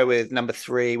 I'll go with number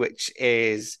 3, which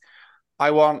is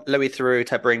I want Louis Theroux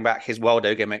to bring back his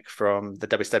Waldo gimmick from the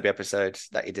WSW episodes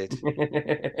that he did.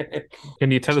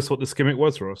 Can you tell us what this gimmick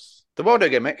was, Ross? The Waldo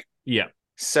gimmick? Yeah.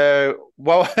 So,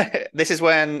 this is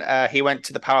when he went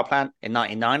to the power plant in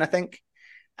 99, I think,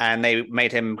 and they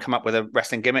made him come up with a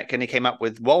wrestling gimmick, and he came up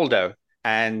with Waldo.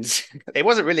 And it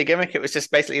wasn't really a gimmick. It was just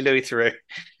basically Louis Theroux.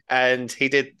 And he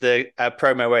did the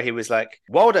promo where he was like,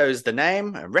 Waldo's the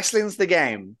name, and wrestling's the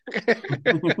game.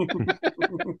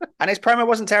 And his promo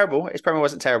wasn't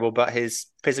terrible. But his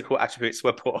physical attributes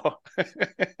were poor.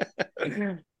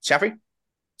 Shafi?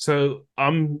 So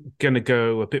I'm going to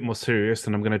go a bit more serious,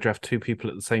 and I'm going to draft 2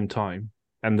 people at the same time.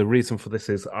 And the reason for this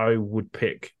is I would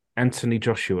pick Anthony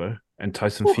Joshua and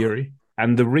Tyson Fury.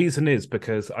 And the reason is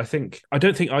because I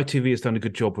don't think ITV has done a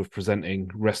good job of presenting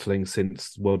wrestling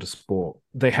since World of Sport.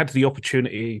 They had the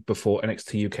opportunity before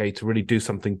NXT UK to really do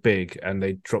something big, and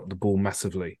they dropped the ball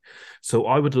massively. So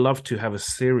I would love to have a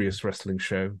serious wrestling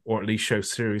show, or at least show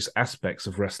serious aspects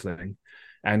of wrestling,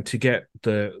 and to get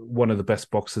one of the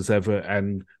best boxers ever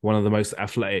and one of the most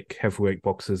athletic heavyweight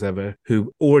boxers ever,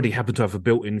 who already happen to have a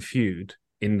built-in feud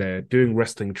in there, doing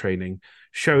wrestling training,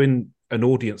 showing an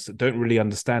audience that don't really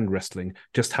understand wrestling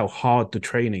just how hard the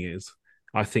training is,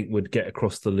 I think would get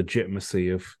across the legitimacy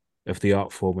of the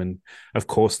art form. And of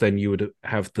course, then you would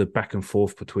have the back and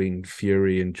forth between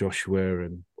Fury and Joshua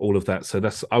and all of that. So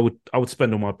I would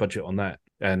spend all my budget on that,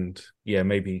 and yeah,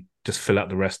 maybe just fill out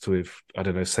the rest with, I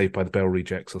don't know, Saved by the Bell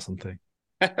rejects or something.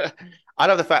 I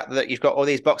love the fact that you've got all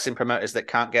these boxing promoters that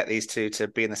can't get these 2 to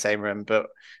be in the same room, but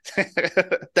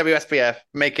WSBF,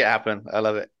 make it happen. I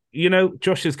love it.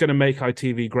 Josh is going to make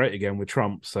ITV great again with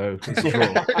Trump, so it's a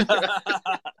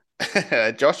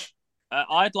draw. Josh?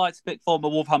 I'd like to pick former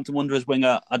Wolverhampton Wanderers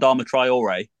winger Adama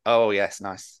Traore. Oh, yes,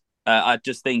 nice. I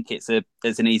just think it's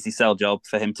an easy sell job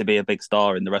for him to be a big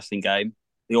star in the wrestling game.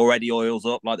 He already oils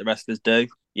up like the wrestlers do.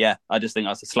 Yeah, I just think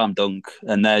that's a slam dunk.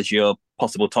 And there's your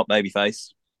possible top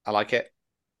babyface. I like it.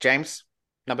 James,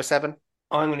 number 7.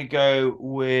 I'm going to go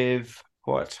with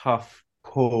quite a tough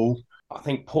pull. I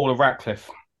think Paula Ratcliffe,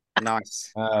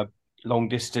 Nice. long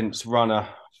distance runner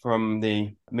from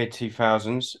the mid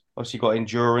 2000s. Obviously got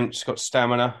endurance, got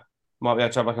stamina. Might be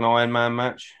able to have like an Iron Man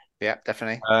match. Yeah,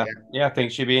 definitely. Yeah, I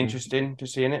think she'd be interesting to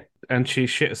see in it. And she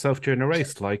shit herself during a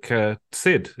race, like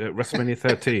Sid at WrestleMania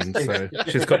 13. So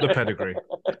she's got the pedigree.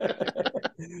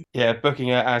 Yeah, booking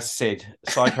her as Sid,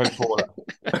 Psycho Paula.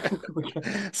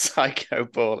 Psycho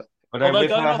Paula.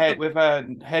 Although with her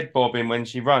head bobbing when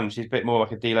she runs, she's a bit more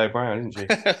like a D'Lo Brown, isn't she?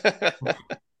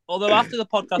 Although after the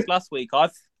podcast last week,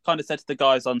 I've kind of said to the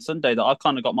guys on Sunday that I've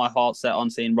kind of got my heart set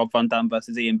on seeing Rob Van Dam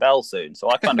versus Ian Bell soon.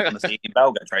 So I kind of want to see Ian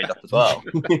Bell get traded up as well.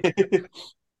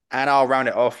 And I'll round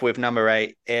it off with number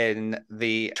 8. In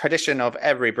the tradition of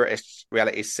every British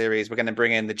reality series, we're going to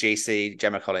bring in the GC,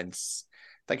 Gemma Collins.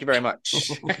 Thank you very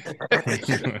much.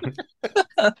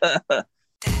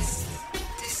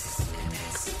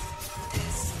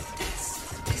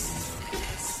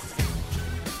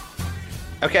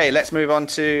 Okay, let's move on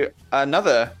to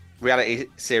another reality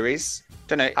series.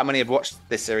 Don't know how many have watched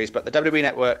this series, but the WWE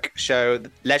Network show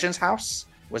Legends House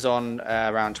was on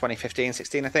around 2015,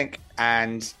 16, I think.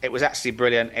 And it was actually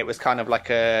brilliant. It was kind of like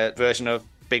a version of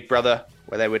Big Brother,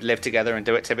 where they would live together and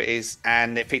do activities.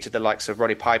 And it featured the likes of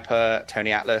Roddy Piper,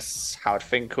 Tony Atlas, Howard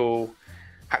Finkel,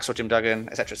 Hacksaw Jim Duggan,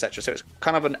 etc., etc. So it's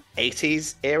kind of an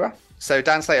 80s era. So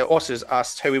Dan Slater also has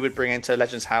asked who we would bring into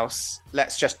Legends House.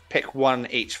 Let's just pick one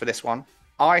each for this one.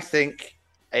 I think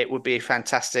it would be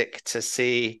fantastic to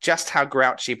see just how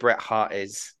grouchy Bret Hart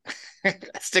is.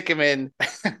 Stick him in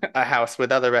a house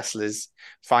with other wrestlers,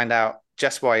 find out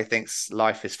just why he thinks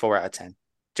life is 4 out of 10.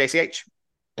 JCH?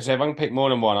 So if I can pick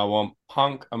more than one, I want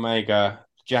Punk, Omega,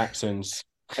 Jacksons,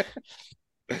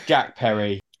 Jack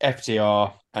Perry,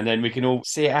 FTR, and then we can all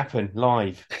see it happen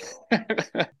live.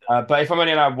 But if I'm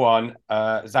only allowed one,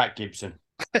 Zach Gibson.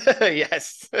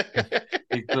 Yes.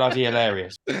 He's bloody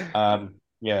hilarious.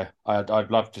 Yeah, I'd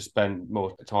love to spend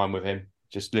more time with him,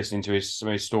 just listening to some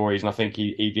of his stories, and I think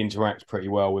he'd interact pretty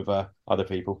well with other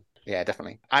people. Yeah,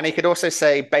 definitely. And he could also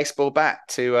say baseball bat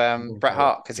to Bret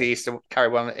Hart, because he used to carry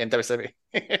one in WWE.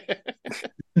 What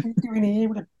are you doing here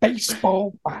with a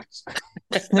baseball bat?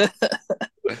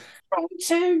 Round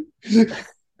 2.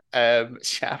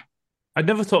 Shav. I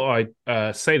never thought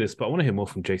I'd say this, but I want to hear more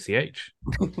from JCH.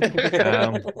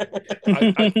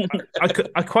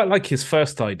 I quite like his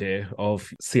first idea of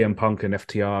CM Punk and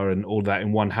FTR and all that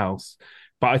in one house,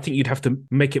 but I think you'd have to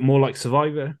make it more like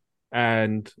Survivor.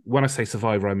 And when I say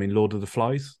Survivor, I mean Lord of the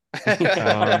Flies.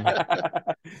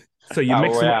 So you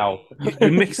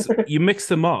mix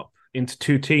them up into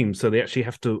 2 teams, so they actually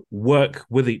have to work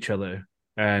with each other,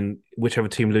 and whichever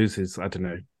team loses, I don't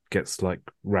know, gets like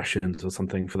rations or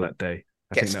something for that day.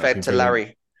 Gets fed to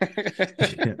Larry.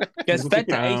 Gets fed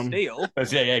to Ace Steel.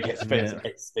 Yeah, gets fed to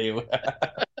Ace Steel.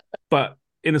 But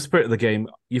in the spirit of the game,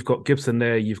 you've got Gibson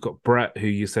there, you've got Brett, who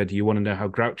you said you want to know how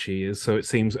grouchy he is, so it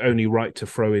seems only right to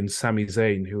throw in Sami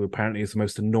Zayn, who apparently is the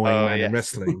most annoying man in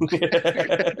wrestling.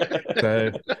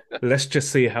 So let's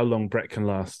just see how long Brett can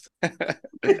last.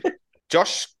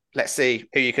 Josh, let's see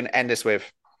who you can end this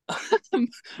with.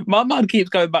 My mind keeps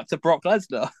going back to Brock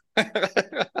Lesnar.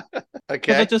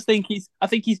 Okay. I just think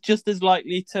he's just as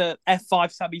likely to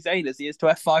F5 Sami Zayn as he is to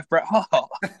F5 Bret Hart.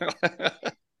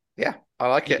 Yeah, I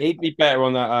like it. He'd be better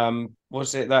on that.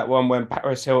 Was it that one when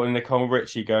Paris Hilton and Nicole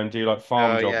Richie go and do like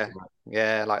farm jobs?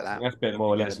 Yeah, like that. That's a bit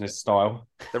more Lesnar's style.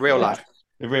 The real life.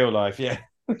 The real life, yeah.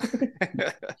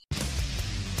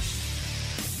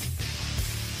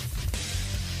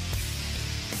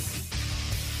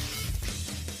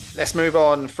 Let's move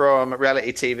on from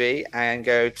reality TV and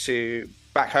go to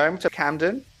back home to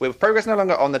Camden. With progress no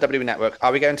longer on the WWE Network,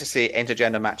 are we going to see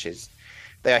intergender matches?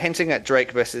 They are hinting at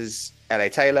Drake versus LA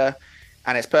Taylor,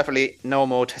 and it's perfectly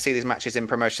normal to see these matches in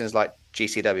promotions like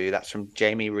GCW. That's from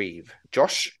Jamie Reeve.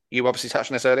 Josh, you obviously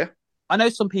touched on this earlier. I know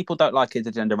some people don't like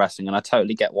intergender wrestling, and I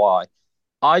totally get why.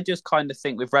 I just kind of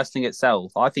think with wrestling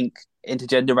itself, I think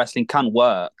intergender wrestling can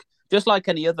work, just like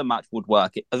any other match would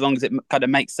work, as long as it kind of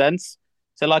makes sense.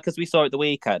 So like as we saw at the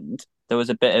weekend, there was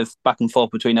a bit of back and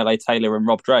forth between LA Taylor and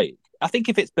Rob Drake. I think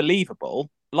if it's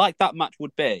believable, like that match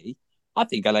would be, I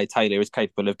think LA Taylor is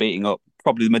capable of beating up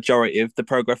probably the majority of the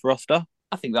Progress roster.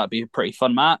 I think that'd be a pretty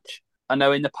fun match. I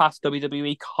know in the past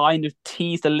WWE kind of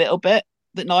teased a little bit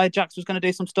that Nia Jax was going to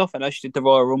do some stuff. I know she did the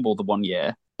Royal Rumble the one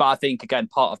year. But I think, again,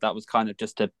 part of that was kind of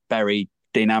just to bury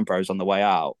Dean Ambrose on the way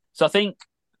out. So I think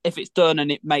if it's done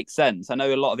and it makes sense. I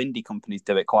know a lot of indie companies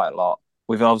do it quite a lot.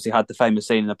 We've obviously had the famous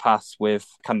scene in the past with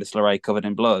Candice LeRae covered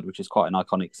in blood, which is quite an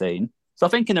iconic scene. So I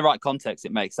think in the right context,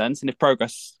 it makes sense. And if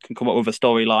Progress can come up with a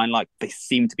storyline like they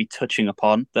seem to be touching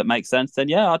upon that makes sense, then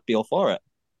yeah, I'd be all for it.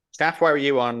 Staff, where were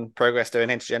you on Progress doing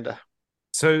intergender?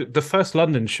 So the first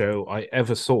London show I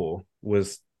ever saw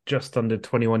was just under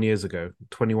 21 years ago,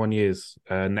 21 years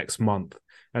next month.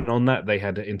 And on that, they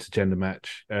had an intergender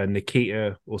match.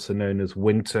 Nikita, also known as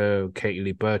Winter, Katie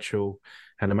Lee Burchill,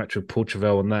 had a match with Paul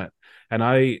Travell on that. And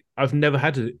I've never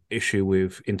had an issue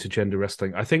with intergender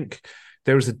wrestling. I think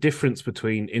there is a difference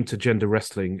between intergender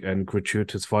wrestling and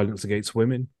gratuitous violence against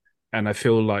women. And I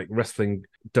feel like wrestling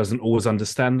doesn't always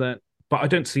understand that. But I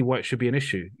don't see why it should be an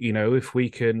issue. You know, if we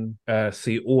can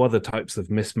see all other types of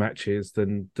mismatches,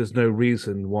 then there's no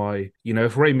reason why, you know,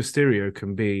 if Rey Mysterio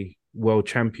can be world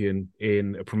champion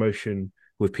in a promotion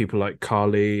with people like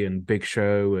Carly and Big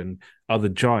Show and other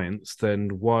giants, then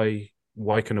why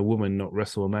can a woman not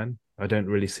wrestle a man? I don't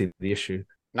really see the issue.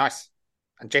 Nice.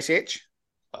 And JCH?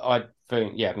 I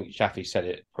think Shafi said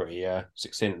it pretty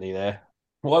succinctly there.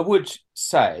 What I would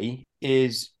say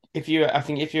is if you're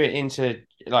into,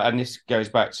 like, and this goes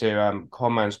back to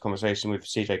Conman's conversation with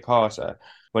CJ Carter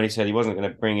when he said he wasn't going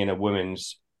to bring in a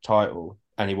women's title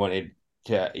and he wanted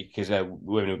to, because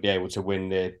women would be able to win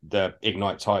the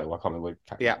Ignite title. I can't remember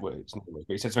what it's, but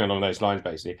he said something along those lines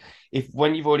basically.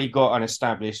 When you've already got an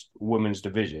established women's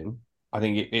division, I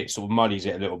think it sort of muddies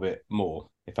it a little bit more,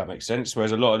 if that makes sense.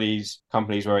 Whereas a lot of these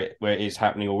companies where it is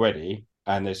happening already,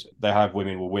 and they have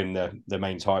women will win the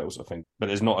main titles, I think, but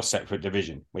there's not a separate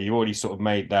division where you've already sort of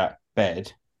made that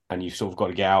bed and you've sort of got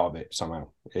to get out of it somehow,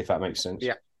 if that makes sense.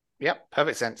 Yeah,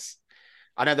 perfect sense.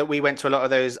 I know that we went to a lot of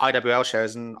those IWL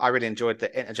shows and I really enjoyed the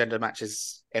intergender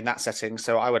matches in that setting,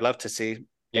 so I would love to see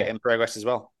it in Progress as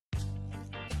well.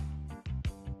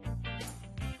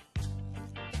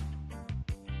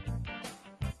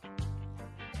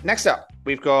 Next up,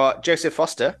 we've got Joseph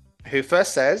Foster, who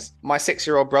first says, my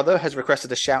 6-year-old brother has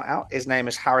requested a shout out. His name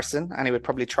is Harrison, and he would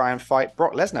probably try and fight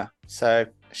Brock Lesnar. So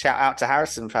shout out to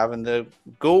Harrison for having the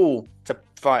gall to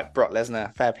fight Brock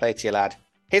Lesnar. Fair play to you, lad.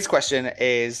 His question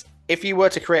is, if you were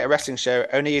to create a wrestling show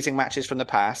only using matches from the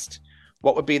past,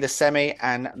 what would be the semi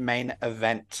and main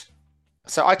event?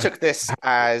 So I took this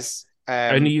as...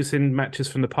 only using matches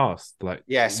from the past? Like,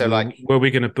 yeah, so like... Were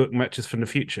we going to book matches from the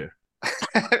future?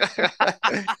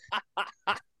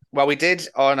 Well, we did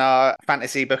on our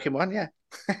fantasy booking one, yeah.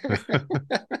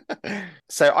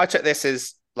 So I took this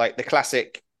as like the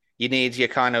classic, you need your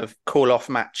kind of call-off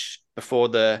match before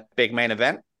the big main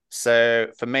event. So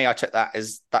for me, I took that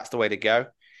as that's the way to go.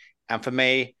 And for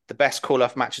me, the best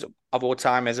call-off match of all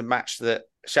time is a match that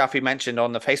Shafi mentioned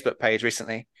on the Facebook page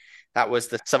recently. That was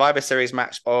the Survivor Series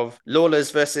match of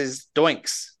Lawless versus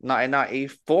Doinks,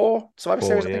 1994 Survivor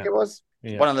Series, I think it was.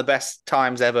 Yeah. One of the best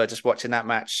times ever, just watching that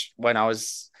match when I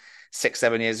was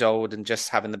 6-7 years old and just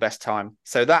having the best time.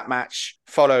 So that match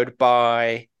followed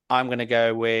by, I'm going to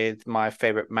go with my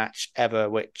favorite match ever,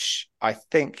 which I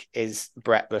think is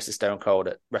Brett versus Stone Cold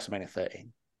at WrestleMania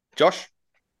 13. Josh?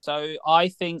 So I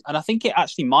think it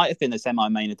actually might have been the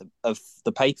semi-main of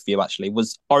the pay-per-view actually,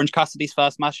 was Orange Cassidy's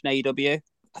first match in AEW.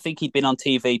 I think he'd been on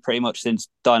TV pretty much since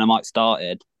Dynamite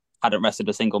started, hadn't wrestled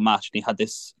a single match, and he had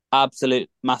this absolute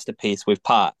masterpiece with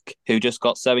Pac, who just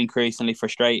got so increasingly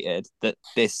frustrated that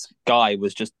this guy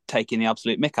was just taking the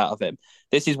absolute mick out of him.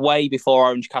 This is way before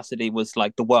Orange Cassidy was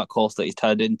like the workhorse that he's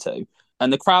turned into.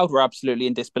 And the crowd were absolutely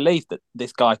in disbelief that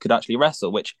this guy could actually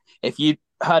wrestle, which if you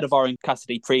heard of Orange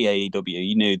Cassidy pre-AEW,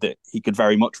 you knew that he could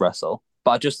very much wrestle.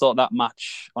 But I just thought that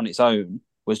match on its own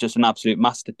was just an absolute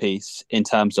masterpiece in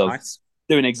terms of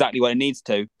doing exactly what it needs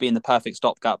to, being the perfect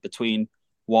stopgap between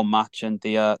one match and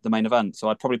the main event. So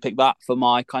I'd probably pick that for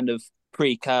my kind of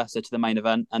precursor to the main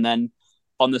event. And then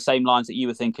on the same lines that you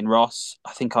were thinking, Ross,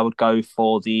 I think I would go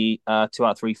for the 2 out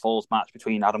of 3 falls match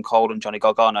between Adam Cole and Johnny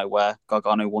Gargano, where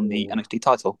Gargano won the NXT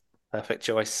title. Perfect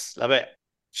choice. Love it.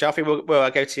 Shafi, will I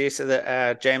go to you so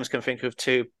that James can think of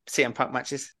 2 CM Punk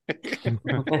matches?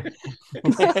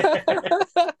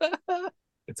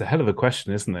 It's a hell of a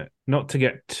question, isn't it? Not to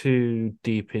get too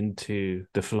deep into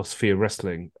the philosophy of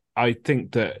wrestling, I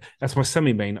think that as my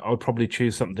semi-main, I would probably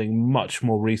choose something much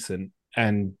more recent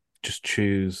and just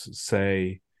choose,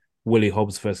 say, Willie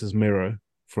Hobbs versus Miro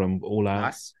from All Out.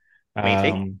 Nice.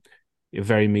 Meaty.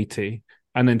 Very meaty.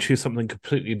 And then choose something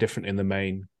completely different in the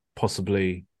main,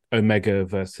 possibly Omega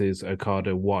versus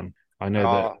Okada 1. I know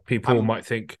that people might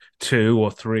think 2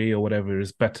 or 3 or whatever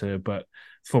is better, but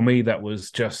for me, that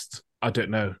was just, I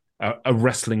don't know, a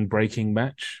wrestling breaking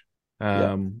match.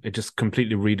 It just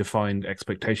completely redefined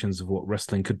expectations of what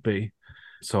wrestling could be.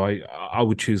 So I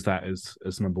would choose that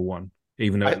as number one,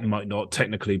 even though it might not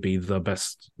technically be the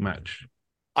best match.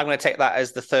 I'm going to take that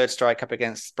as the third strike up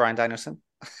against Bryan Danielson.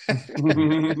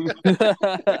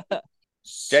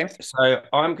 James? So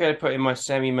I'm going to put in my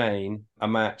semi-main a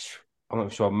match. I'm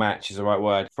not sure match is the right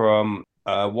word, from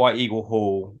White Eagle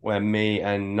Hall, where me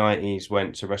and 90s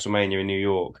went to WrestleMania in New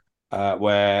York,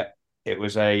 where it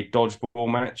was a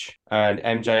dodgeball match, and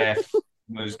MJF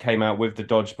came out with the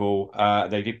dodgeball.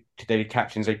 They did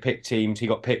captains. They picked teams. He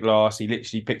got picked last. He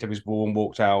literally picked up his ball and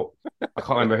walked out. I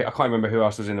can't remember who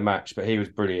else was in the match, but he was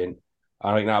brilliant.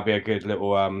 I think that'll be a good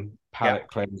little palate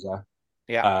cleanser.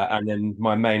 Yeah. And then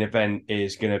my main event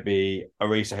is going to be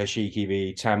Arisa Hashiki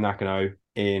v Tam Nakano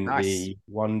in the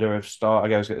Wonder of Star.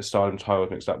 I always get the Stardom title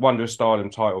mixed up. Wonder of Stardom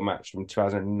title match from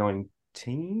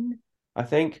 2019, I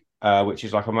think. Which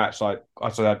is like a match like I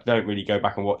said, I don't really go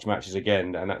back and watch matches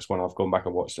again, and that's when I've gone back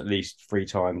and watched at least 3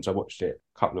 times. I watched it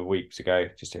a couple of weeks ago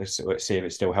just to see if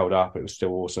it still held up. It was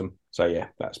still awesome. So yeah,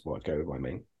 that's what I'd go with my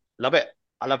main. Love it.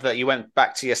 I love that you went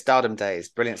back to your Stardom days.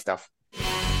 Brilliant stuff.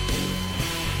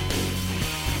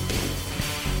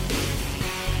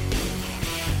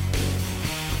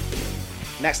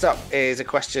 Next up is a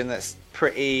question that's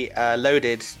pretty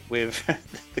loaded with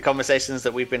the conversations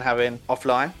that we've been having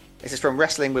offline. This is from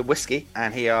Wrestling with Whiskey,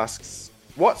 and he asks,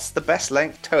 what's the best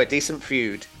length to a decent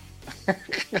feud?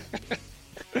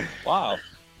 Wow.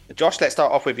 Josh, let's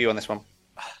start off with you on this one.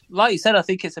 Like you said, I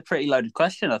think it's a pretty loaded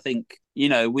question. I think,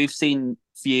 we've seen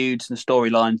feuds and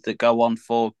storylines that go on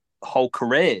for whole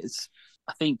careers.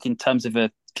 I think in terms of a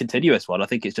continuous one, I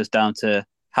think it's just down to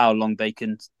how long they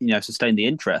can, sustain the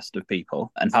interest of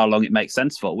people and how long it makes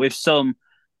sense for. With some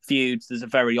feuds, there's a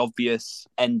very obvious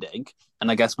ending. And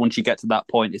I guess once you get to that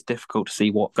point, it's difficult to see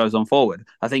what goes on forward.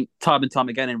 I think time and time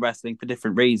again in wrestling, for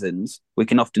different reasons, we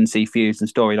can often see feuds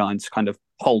and storylines kind of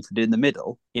halted in the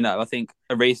middle. I think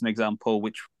a recent example,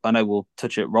 which I know will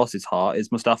touch at Ross's heart,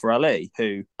 is Mustafa Ali,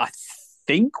 who I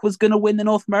think was going to win the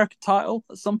North American title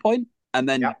at some point. And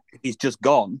then he's just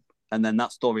gone. And then that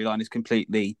storyline is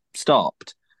completely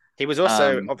stopped. He was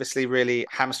also obviously really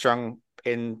hamstrung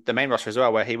in the main roster as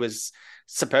well, where he was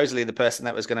supposedly the person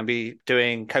that was going to be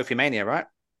doing Kofi Mania, right?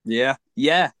 Yeah,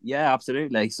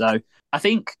 absolutely. So I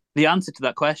think the answer to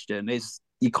that question is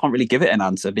you can't really give it an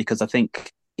answer, because I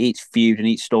think each feud and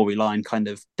each storyline kind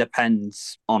of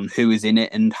depends on who is in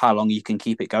it and how long you can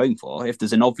keep it going for. If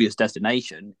there's an obvious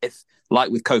destination, like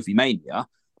with Kofi Mania,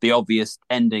 the obvious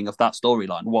ending of that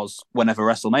storyline was whenever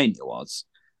WrestleMania was.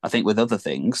 I think with other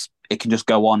things, it can just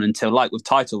go on until, like with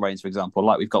title reigns, for example,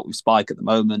 like we've got with Spike at the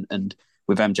moment and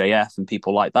with MJF and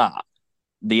people like that.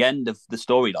 The end of the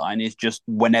storyline is just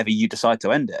whenever you decide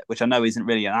to end it, which I know isn't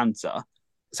really an answer.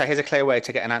 So here's a clear way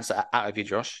to get an answer out of you,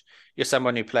 Josh. You're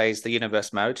someone who plays the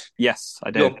universe mode. Yes, I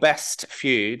do. Your best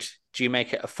feud, do you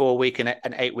make it a 4-week, an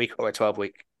 8-week, or a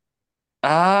 12-week?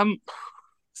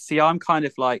 See, I'm kind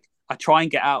of like, I try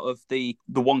and get out of the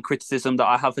one criticism that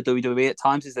I have for WWE at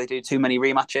times is they do too many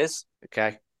rematches.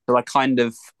 Okay. So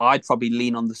I'd probably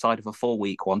lean on the side of a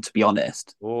 4-week one, to be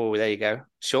honest. Oh, there you go.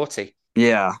 Shorty.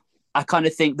 Yeah. I kind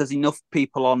of think there's enough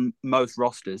people on most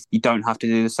rosters. You don't have to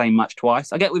do the same match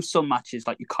twice. I get with some matches,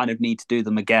 like you kind of need to do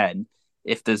them again.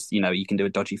 If there's, you can do a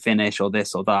dodgy finish or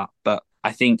this or that. But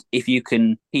I think if you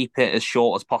can keep it as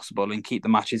short as possible and keep the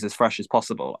matches as fresh as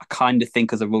possible, I kind of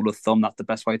think as a rule of thumb, that's the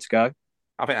best way to go.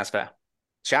 I think that's fair.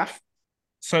 Shaf?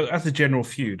 So as a general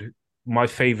feud, my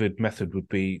favoured method would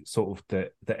be sort of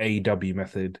the AEW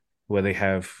method, where they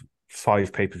have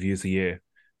 5 pay-per-views a year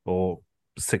or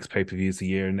 6 pay-per-views a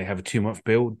year, and they have a 2-month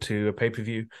build to a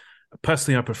pay-per-view.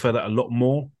 Personally, I prefer that a lot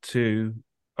more to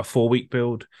a 4-week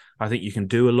build. I think you can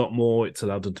do a lot more. It's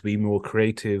allowed them to be more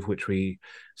creative, which we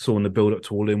saw in the build-up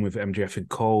to All In with MJF and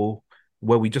Cole,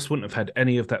 where we just wouldn't have had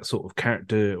any of that sort of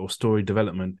character or story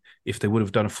development if they would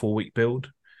have done a 4-week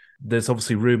build. There's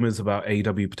obviously rumours about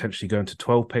AEW potentially going to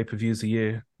 12 pay-per-views a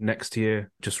year next year,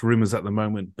 just rumours at the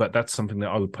moment, but that's something that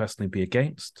I would personally be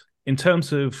against. In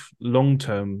terms of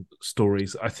long-term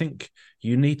stories, I think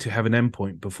you need to have an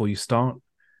endpoint before you start.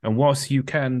 And whilst you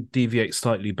can deviate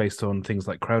slightly based on things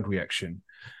like crowd reaction,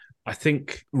 I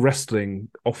think wrestling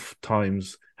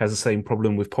oftentimes has the same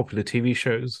problem with popular TV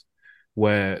shows,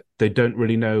 where they don't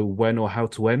really know when or how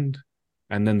to end,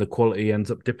 and then the quality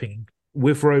ends up dipping.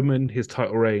 With Roman, his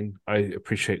title reign, I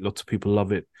appreciate lots of people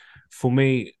love it. For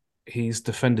me, he's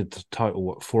defended the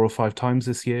title, 4 or 5 times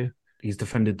this year? He's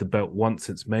defended the belt once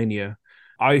since Mania.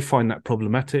 I find that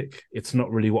problematic. It's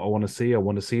not really what I want to see. I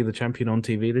want to see the champion on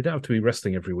TV. They don't have to be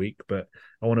wrestling every week, but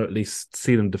I want to at least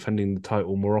see them defending the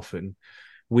title more often.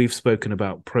 We've spoken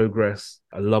about progress.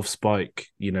 I love Spike.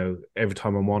 Every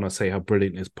time I'm on, I say how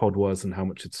brilliant his pod was and how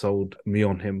much it sold me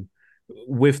on him.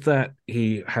 With that,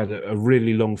 he had a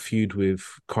really long feud with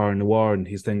Cara Noir, and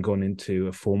he's then gone into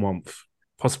a 4-month,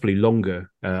 possibly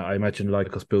longer. I imagine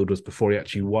Lycos build was before he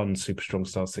actually won Super Strong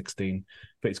Style 16,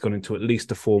 but he's gone into at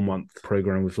least a 4-month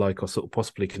program with Lycos that will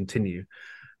possibly continue.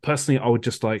 Personally, I would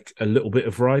just like a little bit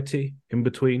of variety in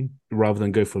between rather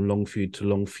than go from long feud to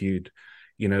long feud.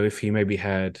 If he maybe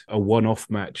had a one-off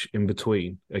match in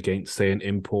between against, say, an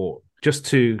import, just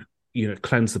to,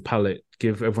 cleanse the palate,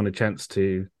 give everyone a chance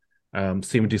to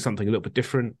see him do something a little bit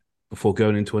different before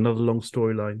going into another long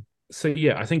storyline. So,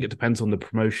 yeah, I think it depends on the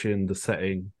promotion, the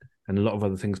setting, and a lot of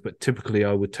other things. But typically,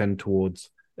 I would tend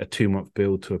towards a 2-month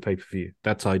build to a pay-per-view.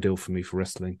 That's ideal for me for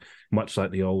wrestling, much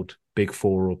like the old Big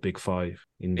 4 or Big 5.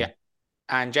 Yeah.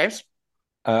 And James?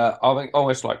 I think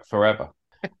almost like forever.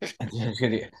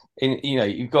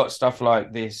 You've got stuff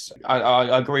like this. I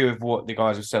agree with what the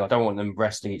guys have said. I don't want them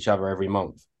wrestling each other every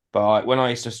month. But when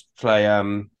I used to play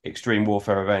Extreme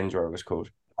Warfare Revenge, or it was called,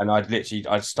 and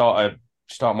I'd start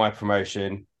my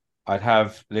promotion. I'd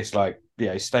have this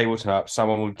Stableton up.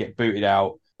 Someone would get booted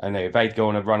out, and they'd go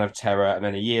on a run of terror, and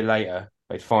then a year later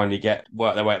they'd finally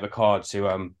work their way up the card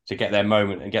to get their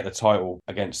moment and get the title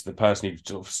against the person who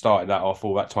sort of started that off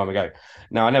all that time ago.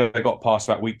 Now, I never got past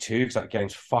about week 2 because that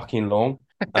game's fucking long.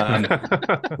 But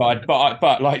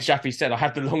like Shafi said, I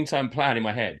have the long-term plan in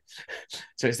my head.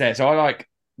 So it's there. So I like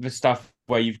the stuff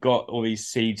where you've got all these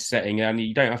seeds setting and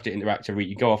you don't have to interact every week.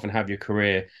 You go off and have your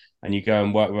career and you go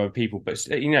and work with other people. But,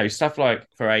 stuff like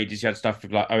for ages, you had stuff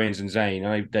with like Owens and Zayn.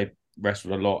 I know they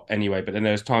wrestled a lot anyway, but then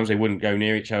there was times they wouldn't go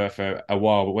near each other for a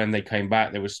while, but when they came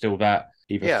back there was still that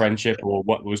either friendship or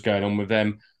what was going on with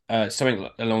them, something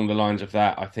along the lines of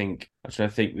that. I think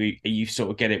you sort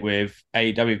of get it with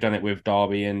AEW. We've done it with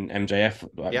Darby and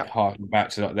MJF, harking back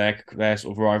to their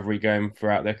sort of rivalry going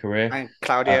throughout their career, and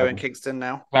Claudio and Kingston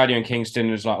now. Claudio and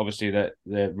Kingston was obviously the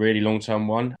really long-term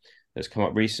one that's come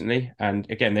up recently, and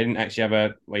again they didn't actually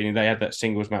have they had that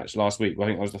singles match last week. I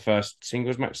think that was the first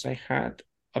singles match they had,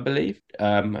 I believe.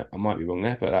 I might be wrong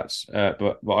there, but that's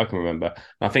but what I can remember. And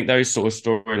I think those sort of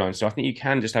storylines. So I think you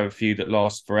can just have a feud that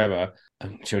lasts forever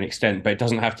to an extent, but it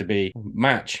doesn't have to be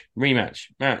match, rematch,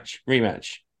 match,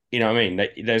 rematch. You know what I mean?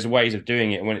 There's ways of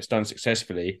doing it, and when it's done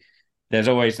successfully, there's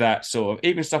always that sort of,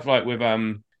 even stuff like with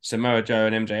Samoa Joe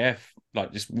and MJF,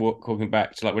 like just walking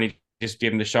back to like when he just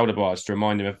give him the shoulder bars to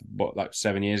remind him of what, like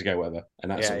 7 years ago, whatever,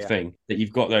 and that sort of thing. That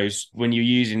you've got those when you're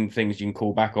using things you can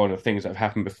call back on of things that have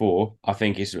happened before. I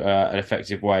think is an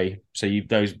effective way. So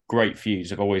those great feuds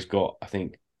have always got. I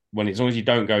think as long as you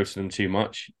don't go to them too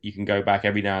much, you can go back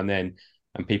every now and then,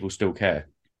 and people still care.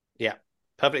 Yeah,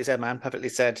 perfectly said, man. Perfectly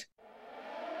said.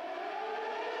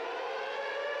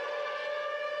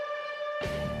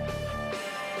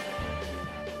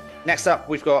 Next up,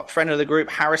 we've got friend of the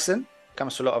group, Harrison.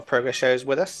 Comes to a lot of progress shows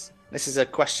with us. This is a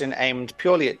question aimed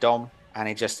purely at Dom, and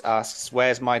he just asks,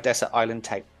 "Where's my Desert Island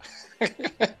tape?"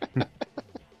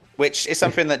 Which is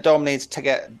something that Dom needs to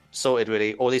get sorted,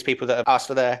 really. All these people that have asked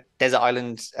for their Desert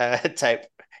Island tape,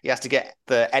 he has to get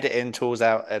the editing tools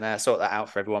out and sort that out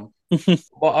for everyone.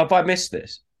 Well, have I missed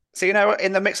this? So,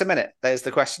 in the Mix a Minute, there's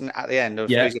the question at the end of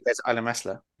who's your Desert Island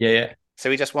wrestler. Yeah. So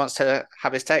he just wants to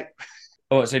have his tape.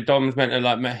 Oh, so Dom's meant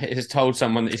to has told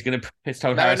someone that he's going to. He's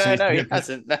told Harrison. No, he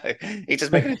hasn't. No, he's just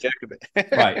making a joke of it.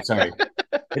 Right, sorry.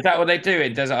 Is that what they do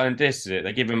in Desert Island Discs? Is it?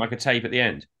 They give him like a tape at the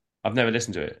end. I've never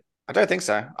listened to it. I don't think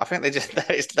so. I think he's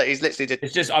literally just.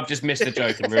 It's just I've just missed the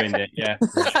joke and ruined it. Yeah,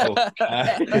 cool.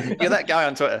 You're that guy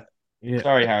on Twitter. Yeah.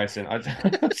 Sorry, Harrison.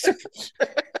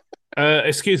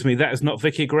 Excuse me, that is not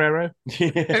Vicky Guerrero.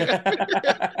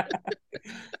 That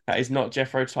is not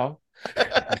Jethro Tull.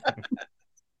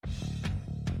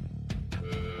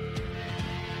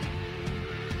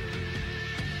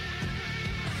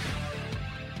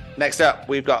 Next up,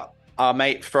 we've got our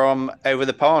mate from over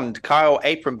the pond, Kyle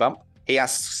Apron Bump. He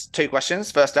asks 2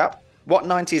 questions. First up, what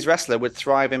 90s wrestler would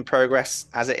thrive in progress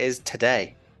as it is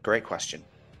today? Great question.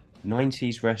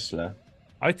 90s wrestler.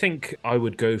 I think I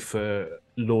would go for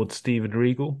Lord Steven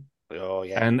Regal. Oh,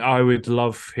 yeah. And I would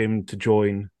love him to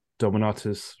join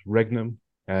Dominatus Regnum,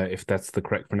 if that's the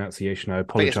correct pronunciation. I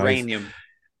apologize. I think it's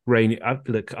Rainium.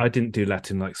 Look, I didn't do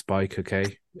Latin like Spike,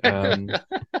 okay?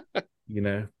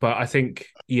 But I think,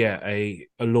 a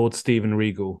Lord Steven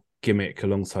Regal gimmick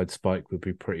alongside Spike would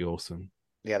be pretty awesome.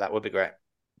 Yeah, that would be great.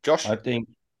 Josh? I'm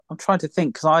trying to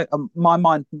think, because my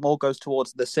mind more goes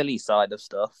towards the silly side of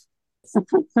stuff.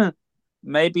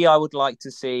 Maybe I would like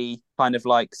to see kind of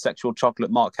like Sexual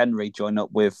Chocolate Mark Henry join up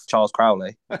with Charles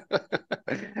Crowley.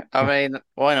 I mean,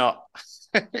 why not?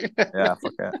 Yeah,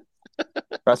 fuck it.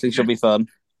 Wrestling should be fun.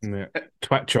 Yeah.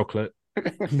 Twat chocolate.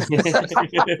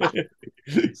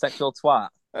 Sexual twat.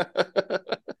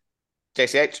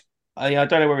 JCH. I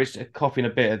don't know whether it's copying a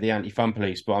bit of the anti-fun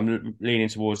police, but I'm leaning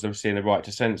towards them seeing the right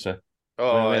to censor.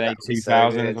 Oh, Were they that would be so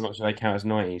 2000s? good. I'm not sure they count as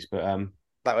 90s, but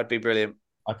That would be brilliant.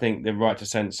 I think the right to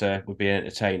censor would be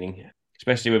entertaining,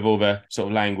 especially with all the sort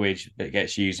of language that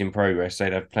gets used in progress.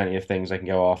 They'd have plenty of things they can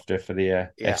go after for the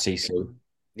FCC.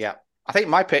 Yeah. I think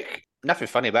my pick, nothing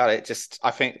funny about it, just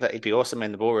I think that he'd be awesome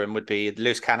in the ballroom, would be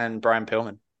loose cannon Brian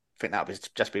Pillman. I think that would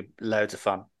just be loads of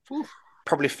fun. Oof.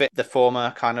 Probably fit the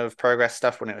former kind of progress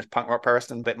stuff when it was punk rock pro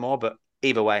wrestling a bit more, but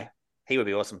either way, he would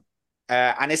be awesome.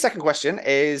 And his second question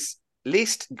is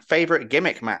least favorite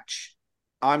gimmick match.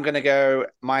 I'm going to go,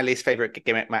 my least favorite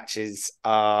gimmick matches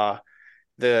are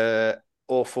the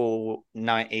awful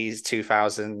 90s,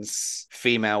 2000s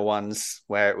female ones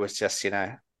where it was just,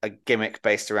 a gimmick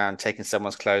based around taking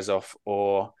someone's clothes off,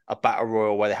 or a battle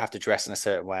royal where they have to dress in a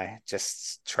certain way.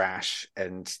 Just trash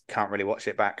and can't really watch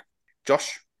it back.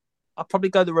 Josh? I'd probably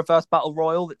go the reverse battle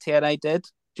royal that TNA did.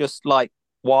 Just like,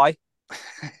 why?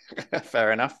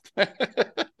 Fair enough.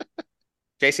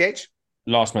 JCH?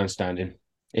 Last man standing.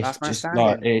 It's Last man just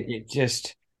standing.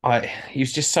 like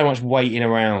he's just so much waiting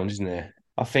around, isn't there?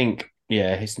 I think,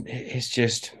 yeah, it's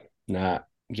just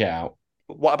get out.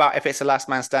 What about if it's a last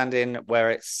man standing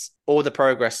where it's all the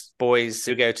progress boys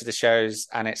who go to the shows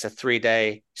and it's a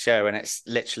 3-day show and it's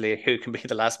literally who can be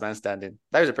the last man standing?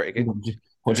 Those are pretty good.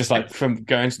 Or just like from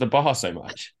going to the bar so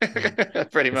much.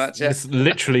 Pretty much, yeah. It's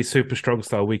literally Super Strong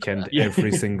Style weekend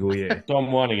every single year. Don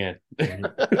Juan again.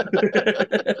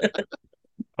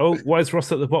 Oh, why is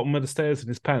Ross at the bottom of the stairs in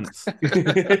his pants?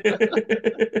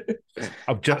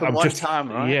 One time,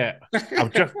 right? Yeah.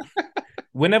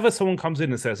 Whenever someone comes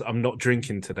in and says, "I'm not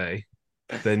drinking today,"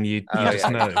 then you just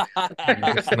know.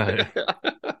 You just know.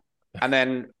 And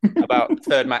then about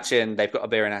third match in, they've got a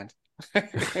beer in hand.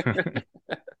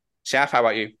 Shaf, how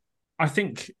about you? I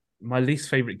think my least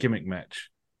favorite gimmick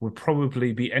match would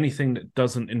probably be anything that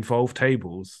doesn't involve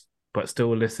tables, but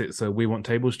still elicits a "We Want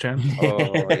Tables" chant.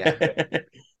 Oh, yeah.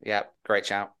 Yeah, great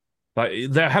shout. Like,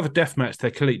 they have a death match,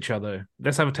 they kill each other.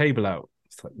 Let's have a table out.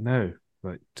 It's like, no.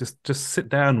 Like, just sit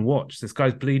down and watch. This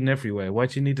guy's bleeding everywhere. Why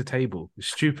do you need a table? It's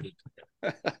stupid.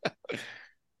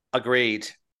 Agreed.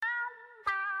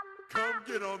 Come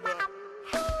get on the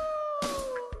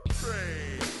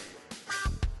train.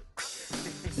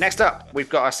 Next up, we've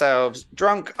got ourselves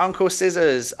Drunk Uncle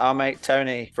Scissors, our mate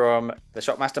Tony from the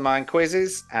Shop Mastermind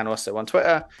quizzes and also on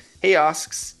Twitter. He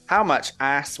asks, how much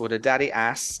ass would a daddy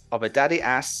ass of a daddy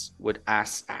ass would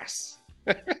ass?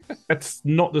 That's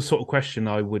not the sort of question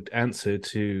I would answer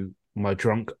to my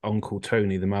drunk Uncle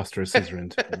Tony, the master of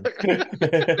scissoring.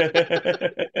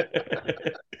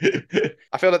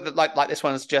 I feel that like this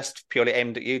one's just purely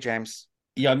aimed at you, James.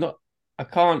 Yeah, I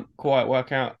can't quite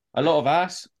work out. A lot of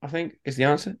ass, I think, is the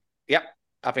answer. Yep,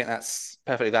 I think that's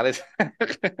perfectly valid.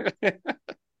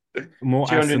 More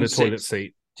ass than a 206 toilet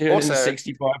seat.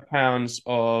 265 pounds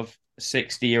of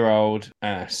 60-year-old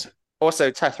ass.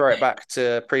 Also, to throw it back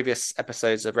to previous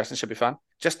episodes of Wrestling Should Be Fun,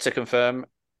 just to confirm,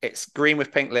 it's green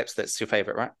with pink lips that's your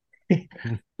favourite, right?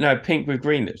 No, pink with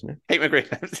green lips, no? Pink with green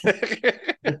lips.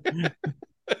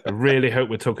 I really hope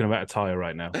we're talking about a tyre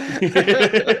right now.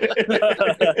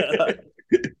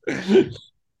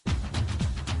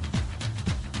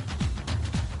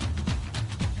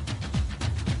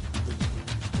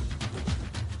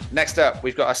 Next up,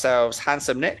 we've got ourselves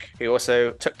Handsome Nick, who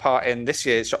also took part in this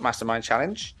year's Shop Mastermind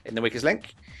Challenge in the Weakest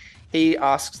Link. He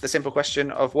asks the simple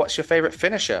question of what's your favourite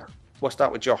finisher? We'll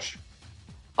start with Josh.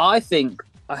 I think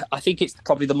it's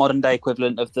probably the modern day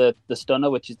equivalent of the stunner,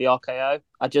 which is the RKO.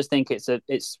 I just think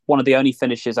it's one of the only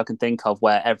finishes I can think of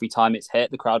where every time it's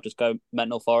hit, the crowd just go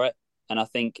mental for it. And I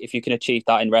think if you can achieve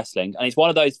that in wrestling, and it's one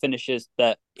of those finishes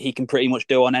that he can pretty much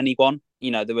do on anyone.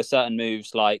 You know, there were certain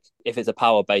moves, like if it's a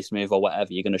power-based move or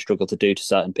whatever, you're going to struggle to do to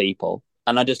certain people.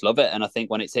 And I just love it. And I think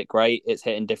when it's hit great, it's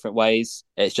hit in different ways.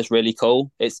 It's just really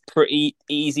cool. It's pretty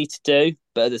easy to do,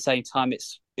 but at the same time,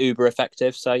 it's uber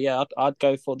effective. So yeah, I'd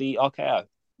go for the RKO.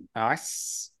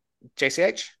 Nice.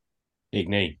 JCH? Big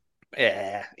knee.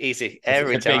 Yeah, easy.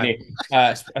 Every It's a big time.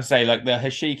 knee. I say, like, the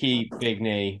Hashiki big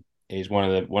knee is one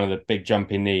of the big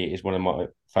jumping knee is one of my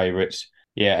favourites.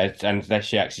 Yeah, and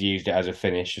she actually used it as a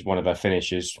finish, as one of her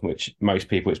finishes, which most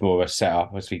people, it's more of a setup.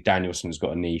 Obviously, Danielson's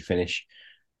got a knee finish.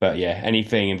 But yeah,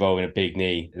 anything involving a big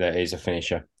knee that is a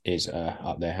finisher is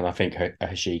up there. And I think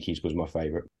Hashiki's was my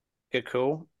favourite. Good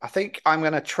call. I think I'm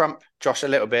going to trump Josh a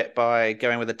little bit by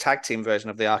going with the tag team version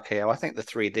of the RKO. I think the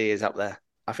 3D is up there.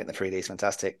 I think the 3D is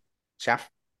fantastic. Shaf?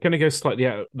 Going to go slightly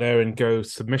out there and go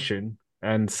submission.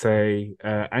 and say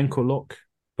ankle lock,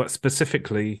 but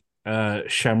specifically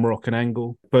Shamrock and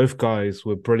Angle. Both guys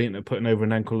were brilliant at putting over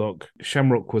an ankle lock.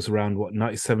 Shamrock was around,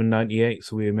 97, 98,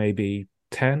 so we were maybe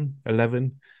 10,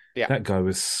 11. Yeah. That guy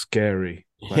was scary.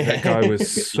 Like, that guy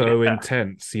was so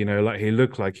intense, like he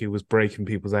looked like he was breaking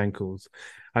people's ankles.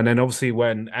 And then obviously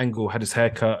when Angle had his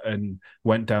haircut and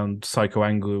went down Psycho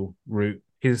Angle route,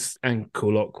 his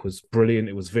ankle lock was brilliant.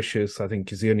 It was vicious. I think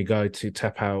he's the only guy to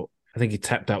tap out. I think he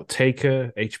tapped out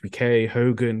Taker, HBK,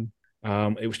 Hogan.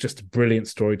 It was just a brilliant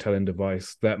storytelling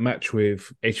device. That match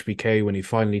with HBK when he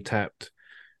finally tapped,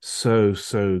 so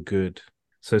good.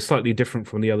 So slightly different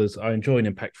from the others. I enjoy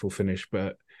an impactful finish,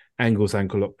 but Angle's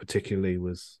ankle lock particularly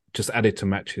was just added to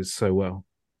matches so well.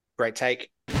 Great take.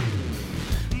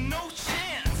 No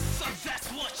chance, so that's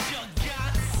what you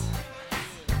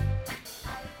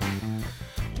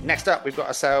got. Next up, we've got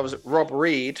ourselves Rob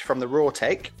Reed from the Raw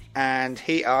Take, and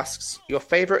he asks, your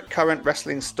favourite current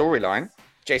wrestling storyline?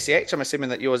 JCH, I'm assuming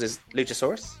that yours is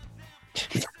Luchasaurus?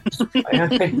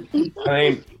 I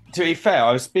mean, to be fair,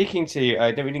 I was speaking to,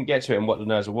 we didn't get to it in What the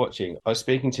Nerds Are Watching. I was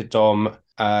speaking to Dom,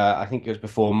 I think it was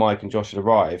before Mike and Josh had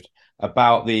arrived,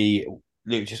 about the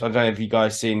Luchas. I don't know if you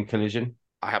guys seen Collision.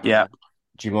 I haven't. Yeah.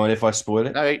 Do you mind if I spoil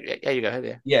it? No, yeah, you go ahead,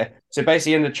 yeah. Yeah. So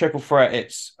basically in the triple threat,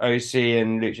 it's OC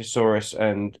and Luchasaurus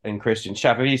and Christian.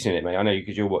 Shap, have you seen it, mate? I know you,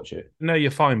 because you'll watch it. No,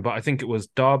 you're fine, but I think it was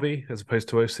Darby as opposed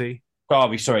to OC.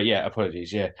 Darby, sorry, yeah,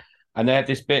 apologies, yeah. And they had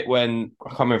this bit when, I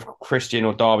can't remember if Christian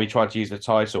or Darby tried to use the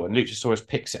title, and Luchasaurus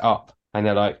picks it up, and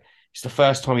they're like, it's the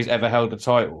first time he's ever held the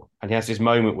title, and he has this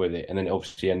moment with it, and then it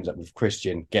obviously ends up with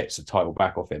Christian gets the title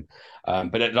back off him.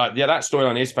 But that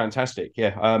storyline is fantastic,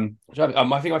 yeah.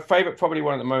 I think my favourite probably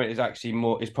one at the moment is actually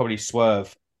probably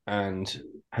Swerve and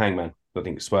Hangman. I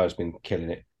think Swerve's been killing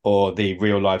it. Or the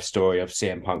real life story of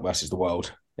CM Punk versus the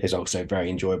World is also very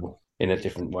enjoyable in a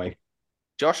different way.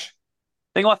 Josh?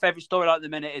 I think my favourite storyline at the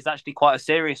minute is actually quite a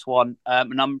serious one,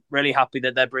 and I'm really happy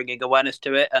that they're bringing awareness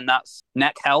to it, and that's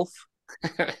neck health.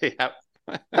 Yeah.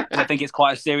 I think it's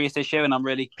quite a serious issue, and I'm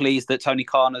really pleased that Tony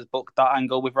Khan has booked that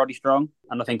angle with Roddy Strong,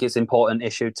 and I think it's an important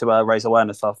issue to raise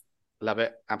awareness of. Love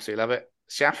it. Absolutely love it.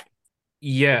 Chef?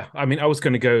 Yeah, I mean, I was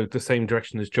going to go the same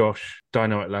direction as Josh.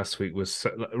 Dynamite last week was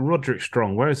Roderick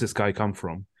Strong. Where has this guy come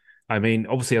from? I mean,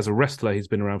 obviously, as a wrestler, he's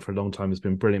been around for a long time, has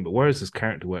been brilliant, but where has his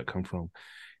character work come from?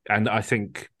 And I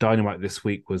think Dynamite this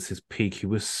week was his peak. He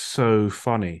was so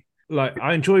funny. Like,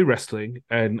 I enjoy wrestling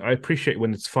and I appreciate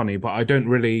when it's funny, but I don't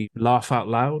really laugh out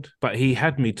loud. But he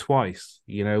had me twice,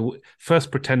 first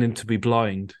pretending to be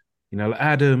blind, like,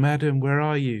 Adam, where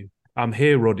are you? I'm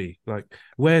here, Roddy. Like,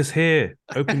 where's here?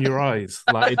 Open your eyes.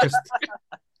 Like,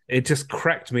 it just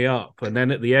cracked me up. And then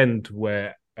at the end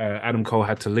where Adam Cole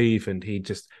had to leave and he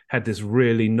just had this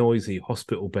really noisy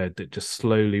hospital bed that just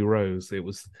slowly rose. It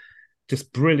was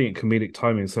just brilliant comedic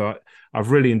timing. So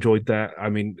I've really enjoyed that. I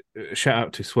mean, shout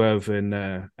out to Swerve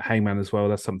and Hangman as well.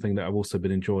 That's something that I've also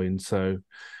been enjoying. So,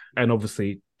 and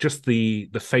obviously just the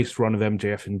face run of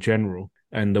MJF in general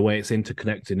and the way it's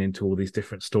interconnecting into all these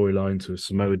different storylines with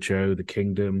Samoa Joe, The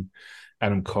Kingdom,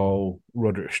 Adam Cole,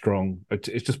 Roderick Strong.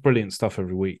 It's just brilliant stuff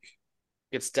every week.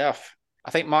 Good stuff.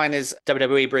 I think mine is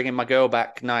WWE bringing my girl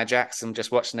back, Nia Jackson,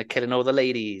 just watching her killing all the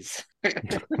ladies.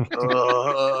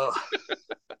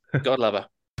 God love her.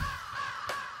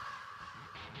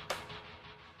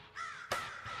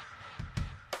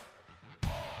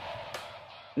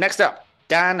 Next up,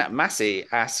 Dan Massey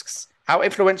asks, how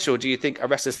influential do you think a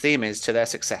wrestler's theme is to their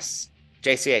success?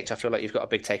 JCH, I feel like you've got a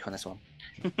big take on this one.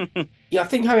 Yeah, I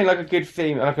think having like a good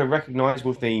theme, like a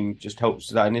recognisable theme, just helps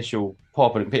that initial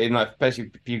pop, and like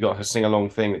especially if you've got a sing along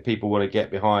thing that people want to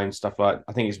get behind, stuff like.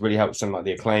 I think it's really helps something like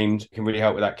the Acclaimed can really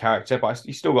help with that character, but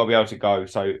you still got to be able to go.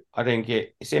 So I think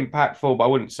it's impactful, but I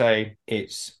wouldn't say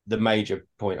it's the major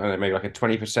point. I don't know, maybe like a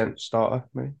 20% starter,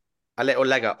 maybe a little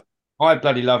leg up. I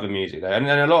bloody love the music though, and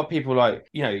a lot of people like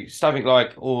something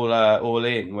like all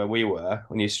in where we were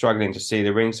when you're struggling to see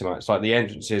the ring so much. It's like the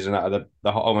entrances and that are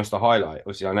the almost the highlight.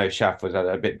 Obviously, I know Shaft was at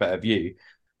a bit better view,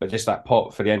 but just that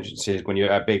pop for the entrances when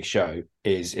you're at a big show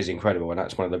is incredible, and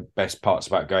that's one of the best parts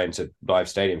about going to live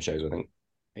stadium shows, I think.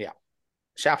 Yeah,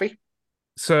 Shafi.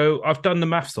 So I've done the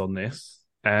maths on this,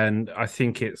 and I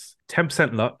think it's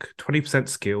 10% luck, 20%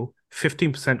 skill,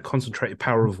 15% concentrated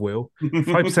power of will,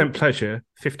 5% pleasure,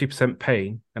 50%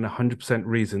 pain, and 100%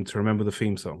 reason to remember the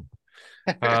theme song.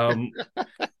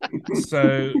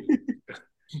 So,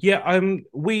 yeah,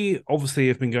 we obviously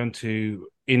have been going to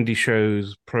indie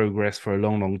shows, Progress, for a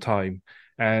long, long time.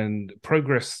 And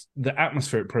Progress, the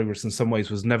atmospheric Progress in some ways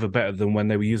was never better than when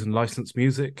they were using licensed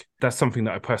music. That's something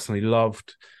that I personally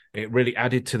loved. It really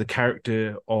added to the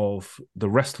character of the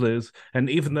wrestlers. And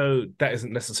even though that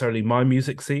isn't necessarily my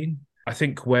music scene, I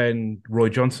think when Roy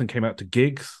Johnson came out to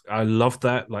gigs, I loved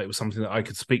that. Like, it was something that I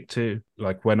could speak to.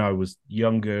 Like, when I was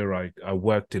younger, I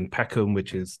worked in Peckham,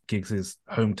 which is Giggs's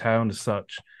hometown as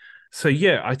such. So,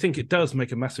 yeah, I think it does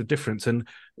make a massive difference. And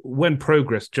when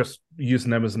Progress, just using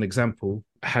them as an example,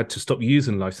 had to stop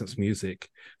using licensed music,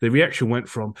 the reaction went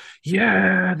from,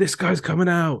 yeah, this guy's coming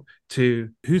out,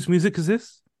 to whose music is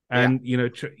this? And,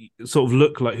 sort of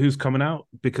look like who's coming out,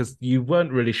 because you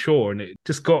weren't really sure. And it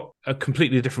just got a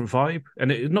completely different vibe. And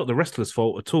it's not the wrestler's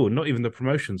fault at all, not even the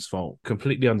promotion's fault.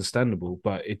 Completely understandable,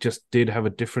 but it just did have a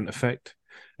different effect.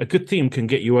 A good theme can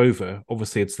get you over.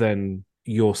 Obviously, it's then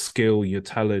your skill, your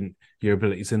talent, your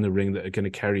abilities in the ring that are going to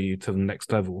carry you to the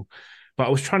next level. But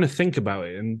I was trying to think about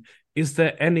it. And is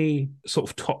there any sort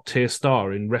of top tier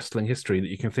star in wrestling history that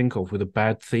you can think of with a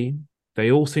bad theme? They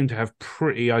all seem to have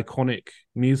pretty iconic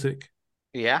music.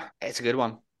 Yeah, it's a good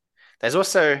one. There's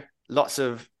also lots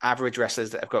of average wrestlers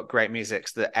that have got great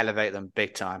musics that elevate them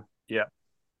big time. Yeah.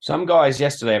 Some guys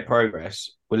yesterday at Progress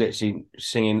were literally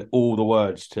singing all the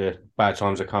words to "Bad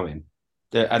Times Are Coming."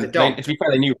 To be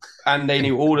fair, they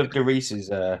knew all of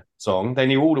Doris's song. They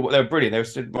knew they were brilliant. They were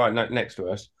stood right next to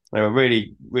us. They were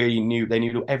really, really knew. They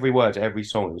knew every word to every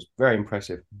song. It was very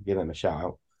impressive. Give them a shout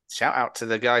out. Shout out to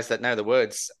the guys that know the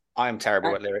words. I am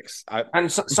terrible at lyrics.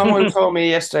 Someone told me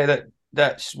yesterday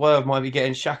that Swerve might be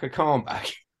getting Shaka Khan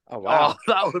back. Oh, wow. Oh,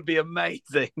 that would be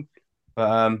amazing. But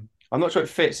I'm not sure it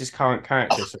fits his current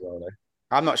character so well, though.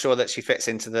 I'm not sure that she fits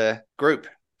into the group.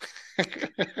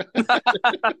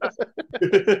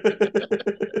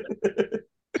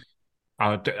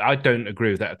 I don't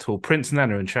agree with that at all. Prince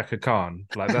Nana and Shaka Khan,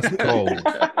 like, that's gold.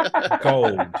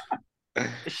 Gold.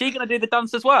 Is she going to do the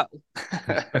dance as well?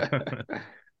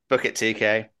 Book it,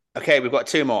 TK. Okay, we've got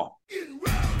two more.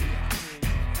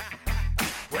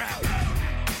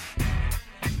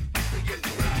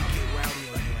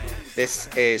 This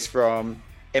is from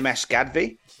Imesh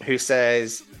Gadvi, who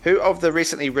says, who of the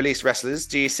recently released wrestlers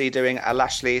do you see doing a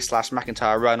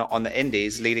Lashley/McIntyre run on the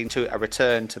Indies, leading to a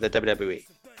return to the WWE?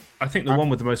 I think the one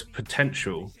with the most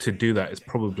potential to do that is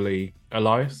probably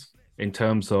Elias, in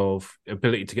terms of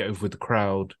ability to get over with the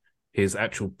crowd, his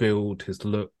actual build, his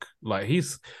look. Like,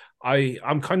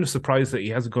 I'm kind of surprised that he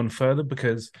hasn't gone further,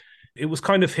 because it was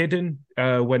kind of hidden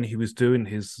when he was doing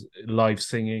his live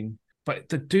singing. But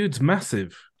the dude's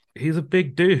massive. He's a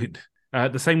big dude.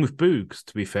 The same with Boogs,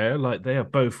 to be fair. Like, they are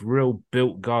both real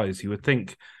built guys. You would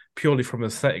think, purely from an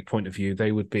aesthetic point of view,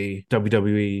 they would be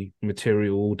WWE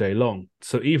material all day long.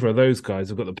 So either of those guys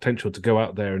have got the potential to go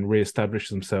out there and re-establish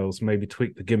themselves, maybe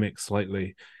tweak the gimmick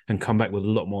slightly, and come back with a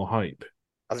lot more hype.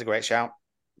 That's a great shout.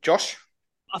 Josh?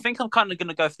 I think I'm kind of going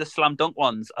to go for the slam dunk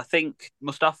ones. I think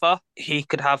Mustafa, he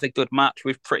could have a good match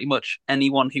with pretty much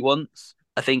anyone he wants.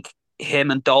 I think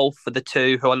him and Dolph are the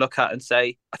two who I look at and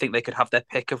say, I think they could have their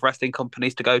pick of wrestling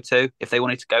companies to go to. If they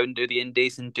wanted to go and do the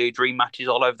indies and do dream matches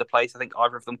all over the place, I think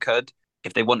either of them could.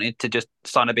 If they wanted to just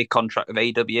sign a big contract with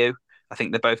AEW, I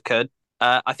think they both could.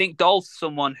 I think Dolph's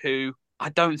someone who I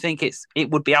don't think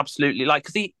it would be absolutely like,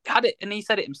 because he had it and he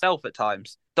said it himself at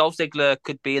times. Dolph Ziggler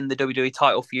could be in the WWE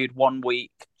title feud 1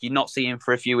 week, you not see him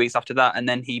for a few weeks after that, and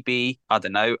then he'd be, I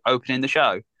don't know, opening the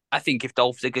show. I think if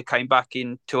Dolph Ziggler came back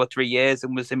in 2 or 3 years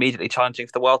and was immediately challenging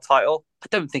for the world title, I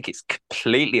don't think it's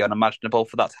completely unimaginable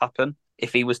for that to happen.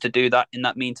 If he was to do that in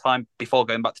that meantime, before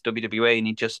going back to WWE, and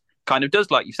he just kind of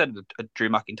does, like you said, a Drew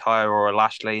McIntyre or a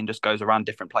Lashley, and just goes around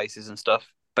different places and stuff.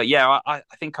 But yeah, I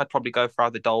think I'd probably go for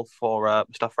either Dolph or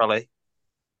Mustafa Ali.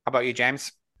 How about you,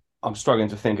 James? I'm struggling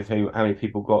to think of how many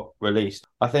people got released.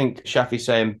 I think Shafi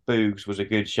saying Boogs was a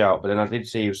good shout, but then I did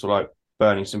see he was sort of like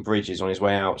burning some bridges on his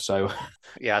way out. So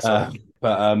yeah, I saw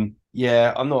that.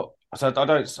 Yeah, I'm not. So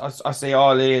I see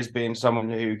Ali as being someone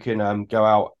who can go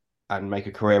out and make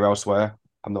a career elsewhere.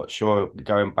 I'm not sure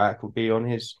going back would be on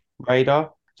his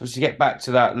radar. So to get back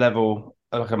to that level,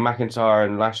 like a McIntyre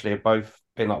and Lashley have both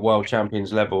been like world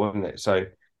champions level, isn't it? So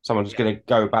someone's going to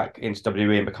go back into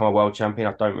WWE and become a world champion.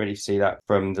 I don't really see that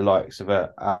from the likes of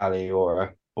Ali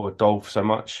or Dolph so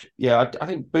much. Yeah, I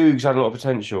think Boogs had a lot of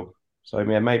potential. So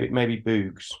yeah, maybe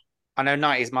Boogs. I know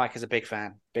 90s Mike is a big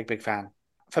fan, big fan.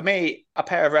 For me, a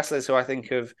pair of wrestlers who I think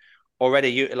have already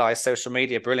utilised social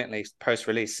media brilliantly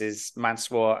post-release is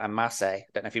Mansoor and Massey. I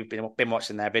don't know if you've been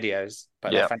watching their videos,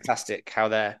 but they're fantastic how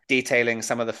they're detailing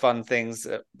some of the fun things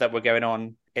that were going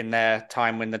on in their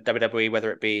time when the WWE,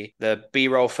 whether it be the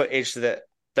B-roll footage that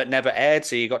never aired,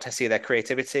 so you got to see their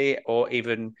creativity, or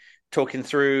even talking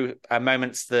through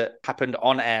moments that happened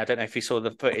on air. I don't know if you saw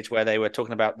the footage where they were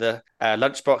talking about the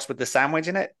lunchbox with the sandwich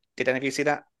in it. Did any of you see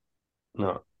that?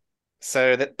 No.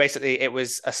 So that basically it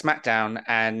was a SmackDown,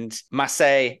 and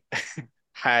Massey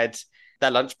had their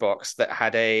lunchbox that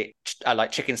had a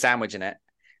like chicken sandwich in it,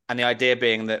 and the idea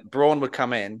being that Braun would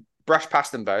come in, brush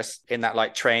past them both in that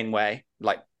like train way,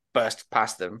 like burst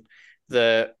past them.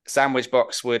 The sandwich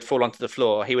box would fall onto the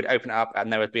floor. He would open it up,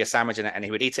 and there would be a sandwich in it, and he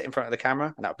would eat it in front of the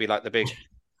camera, and that would be like the big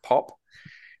pop.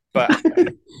 But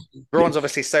Braun's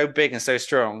obviously so big and so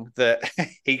strong that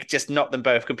he just knocked them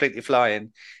both completely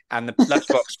flying, and the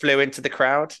lunchbox flew into the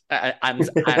crowd, and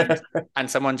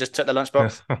someone just took the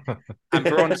lunchbox,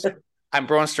 and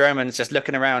Braun Strowman's just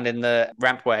looking around in the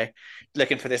rampway,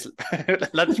 looking for this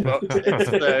lunchbox. It's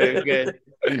so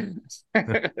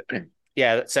good.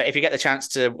 Yeah, so if you get the chance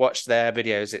to watch their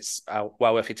videos, it's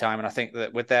well worth your time. And I think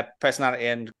that with their personality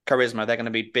and charisma, they're going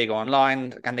to be big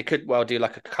online, and they could well do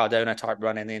like a Cardona type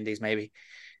run in the Indies, maybe,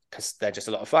 because they're just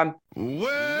a lot of fun. Well,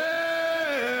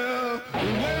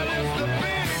 it's the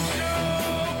big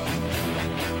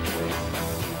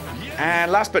show.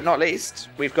 And last but not least,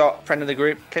 we've got friend of the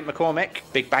group, Clint McCormick,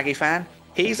 big Baggy fan.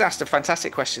 He's asked a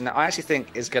fantastic question that I actually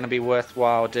think is going to be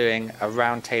worthwhile doing a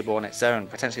round table on its own,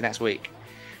 potentially next week.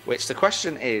 Which the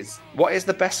question is, what is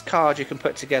the best card you can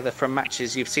put together from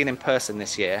matches you've seen in person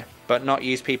this year, but not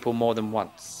use people more than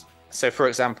once? So, for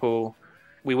example,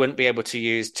 we wouldn't be able to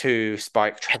use 2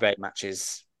 Spike Trebek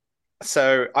matches.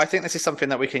 So I think this is something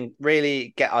that we can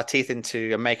really get our teeth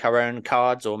into and make our own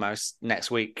cards almost next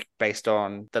week based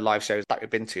on the live shows that we've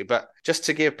been to. But just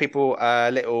to give people a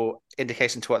little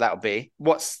indication to what that would be,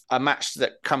 what's a match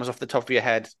that comes off the top of your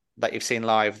head that you've seen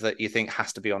live that you think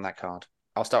has to be on that card?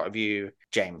 I'll start with you,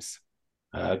 James.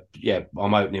 Yeah,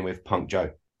 I'm opening with Punk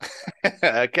Joe.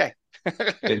 Okay. It's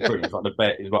pretty much like the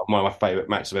bet. It's one of my favourite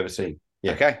matches I've ever seen.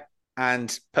 Yeah. Okay.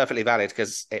 And perfectly valid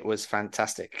because it was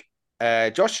fantastic.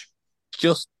 Josh?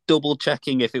 Just double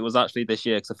checking if it was actually this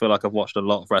year, because I feel like I've watched a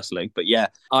lot of wrestling. But yeah,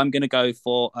 I'm going to go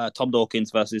for Tom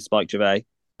Dawkins versus Spike Gervais.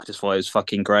 I just thought it was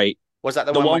fucking great. Was that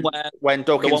the one one when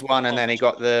Dawkins won and then he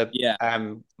got the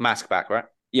mask back, right?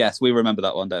 Yes, we remember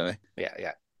that one, don't we?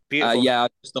 Yeah. Beautiful. I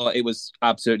just thought it was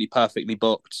absolutely perfectly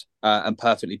booked and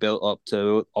perfectly built up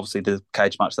to obviously the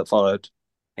cage match that followed.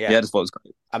 Yeah, I just thought it was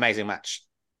great. Amazing match.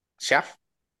 Shaf?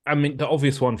 I mean, the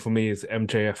obvious one for me is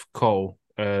MJF Cole,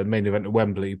 main event at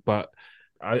Wembley, but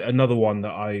another one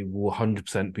that I will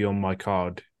 100% be on my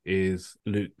card is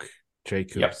Luke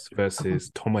Jacobs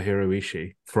versus Tomohiro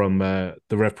Ishii from the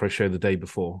Rev Pro show the day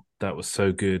before. That was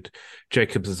so good.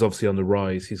 Jacobs is obviously on the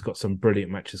rise. He's got some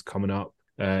brilliant matches coming up.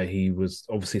 He was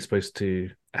obviously supposed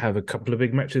to have a couple of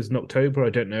big matches in October.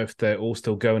 I don't know if they're all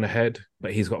still going ahead,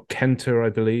 but he's got Kenta, I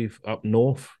believe, up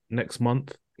north next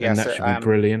month. And that should be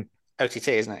brilliant. OTT,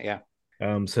 isn't it? Yeah.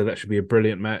 So that should be a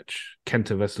brilliant match.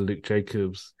 Kenta versus Luke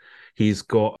Jacobs. He's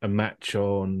got a match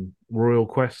on Royal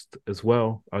Quest as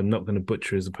well. I'm not going to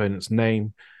butcher his opponent's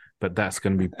name, but that's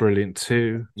going to be brilliant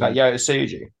too. Is that Yota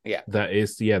Tsuji? Yeah. That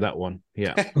is, that one.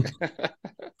 Yeah.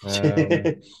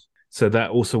 So that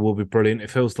also will be brilliant. It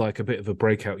feels like a bit of a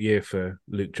breakout year for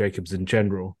Luke Jacobs in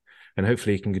general. And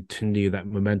hopefully he can continue that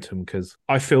momentum, because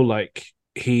I feel like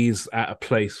he's at a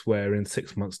place where in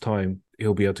 6 months' time,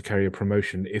 he'll be able to carry a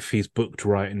promotion if he's booked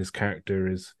right and his character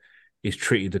is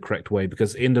treated the correct way.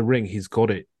 Because in the ring, he's got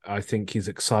it. I think he's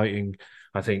exciting.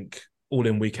 I think All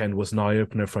In Weekend was an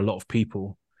eye-opener for a lot of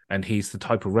people. And he's the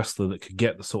type of wrestler that could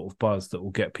get the sort of buzz that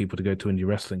will get people to go to indie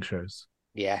wrestling shows.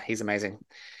 Yeah, he's amazing.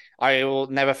 I will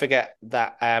never forget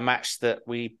that match that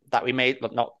we made,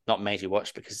 not made you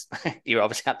watch because you were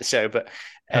obviously at the show, but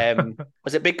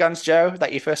was it Big Guns Joe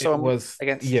that you first saw him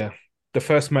against? Yeah. The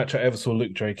first match I ever saw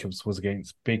Luke Jacobs was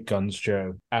against Big Guns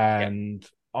Joe. And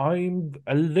I'm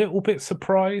a little bit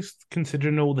surprised,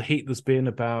 considering all the heat there's been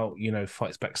about,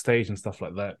 fights backstage and stuff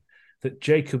like that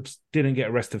Jacobs didn't get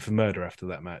arrested for murder after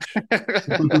that match.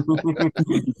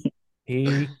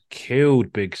 He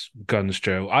killed Big Guns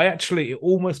Joe. It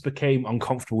almost became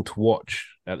uncomfortable to watch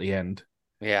at the end.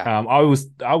 Yeah. I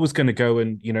was going to go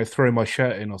and, throw my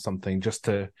shirt in or something just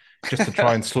to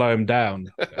try and slow him down.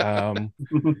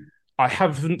 I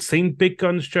haven't seen Big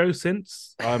Guns Joe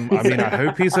since. I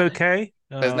hope he's okay.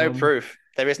 There's no proof.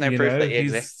 There is no proof that he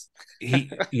exists.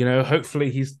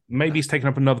 Hopefully he's taken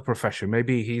up another profession.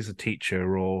 Maybe he's a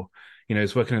teacher, or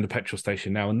he's working in the petrol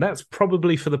station now, and that's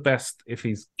probably for the best if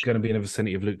he's going to be in the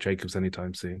vicinity of Luke Jacobs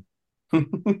anytime soon.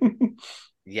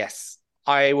 Yes.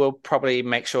 I will probably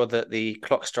make sure that the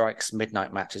Clock Strikes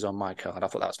midnight match is on my card. I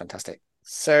thought that was fantastic.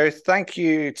 So thank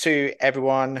you to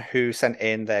everyone who sent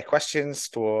in their questions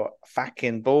for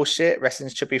FAQin Bullshit. Wrestling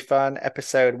Should Be Fun,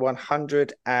 episode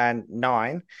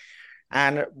 109.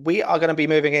 And we are going to be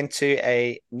moving into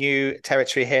a new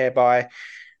territory here by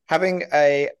having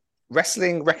a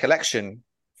wrestling recollection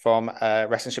from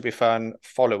Wrestling Should Be Fun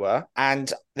follower.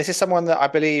 And this is someone that I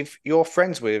believe you're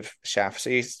friends with, Shaf. So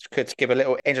you could give a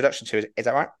little introduction to it. Is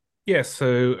that right? Yeah,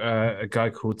 so a guy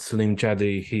called Salim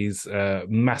Jadi, he's a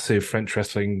massive French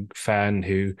wrestling fan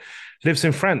who lives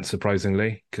in France,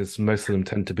 surprisingly, because most of them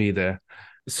tend to be there.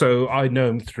 So I know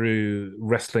him through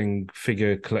wrestling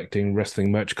figure collecting,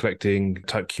 wrestling merch collecting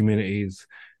type communities.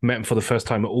 Met him for the first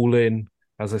time at All In.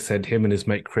 As I said, him and his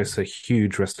mate Chris are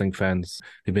huge wrestling fans.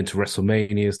 They've been to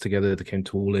WrestleManias together. They came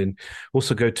to All In.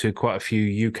 Also go to quite a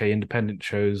few UK independent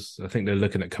shows. I think they're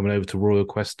looking at coming over to Royal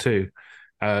Quest too.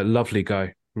 Lovely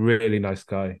guy, really nice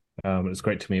guy. It was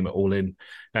great to meet him at All In.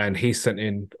 And he sent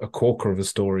in a corker of a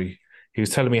story. He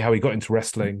was telling me how he got into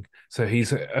wrestling. So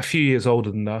he's a few years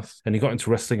older than us, and he got into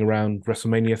wrestling around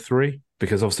WrestleMania 3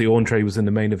 because obviously Andre was in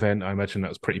the main event. I imagine that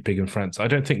was pretty big in France. I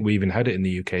don't think we even had it in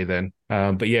the UK then.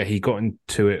 But yeah, he got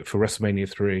into it for WrestleMania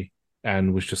 3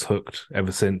 and was just hooked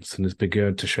ever since and has been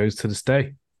going to shows to this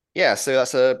day. Yeah, so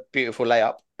that's a beautiful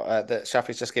layup that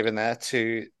Shafi's just given there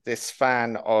to this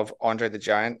fan of Andre the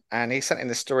Giant. And he sent in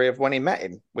the story of when he met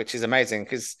him, which is amazing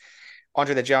because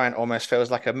Andre the Giant almost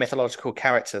feels like a mythological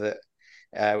character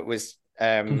that was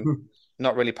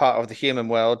not really part of the human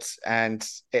world. And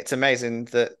it's amazing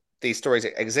that these stories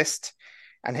exist.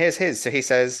 And here's his. So he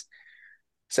says,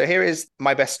 so here is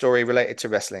my best story related to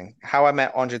wrestling. How I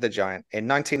met Andre the Giant in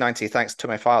 1990, thanks to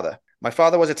my father. My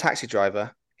father was a taxi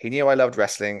driver. He knew I loved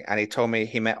wrestling, and he told me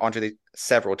he met Andre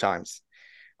several times.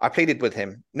 I pleaded with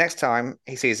him. Next time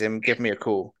he sees him, give me a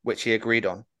call, which he agreed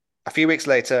on. A few weeks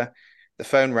later, the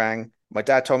phone rang. My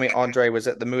dad told me Andre was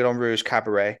at the Moulin Rouge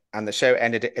Cabaret, and the show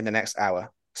ended in the next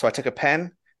hour. So I took a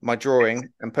pen, my drawing,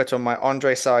 and put on my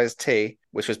Andre-sized tee,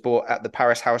 which was bought at the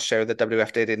Paris house show the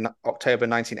WF did in October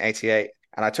 1988,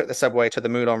 and I took the subway to the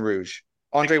Moulin Rouge.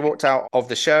 Andre walked out of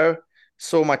the show,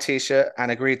 saw my t-shirt,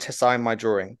 and agreed to sign my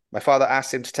drawing. My father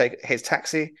asked him to take his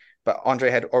taxi, but Andre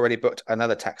had already booked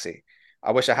another taxi.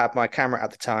 I wish I had my camera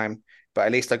at the time, but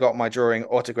at least I got my drawing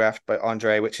autographed by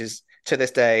Andre, which is, to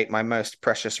this day, my most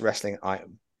precious wrestling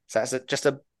item. So that's just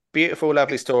a beautiful,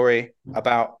 lovely story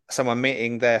about someone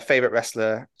meeting their favorite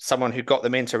wrestler, someone who got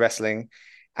them into wrestling,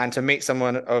 and to meet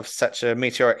someone of such a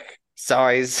meteoric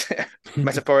size,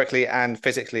 metaphorically and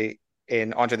physically,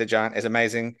 in Andre the Giant is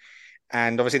amazing.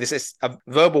 And obviously, this is a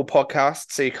verbal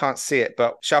podcast, so you can't see it,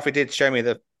 but Shafi did show me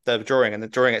the drawing, and the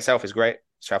drawing itself is great,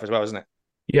 Shafi, as well, isn't it?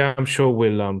 Yeah, I'm sure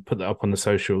we'll put that up on the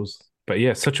socials. But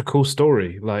yeah, such a cool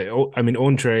story. Like, I mean,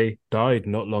 Andre died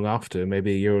not long after,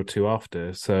 maybe a year or two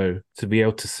after. So to be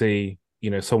able to see,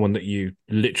 someone that you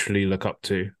literally look up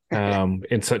to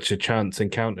in such a chance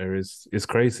encounter is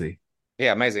crazy.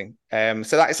 Yeah, amazing. So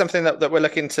that is something that we're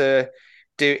looking to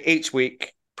do each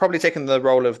week, probably taking the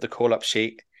role of the call-up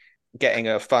sheet, getting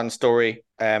a fun story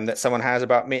that someone has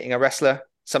about meeting a wrestler.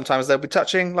 Sometimes they'll be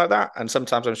touching like that, and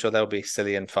sometimes I'm sure they'll be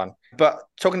silly and fun. But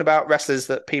talking about wrestlers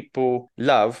that people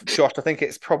love, Josh, I think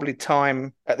it's probably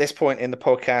time at this point in the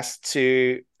podcast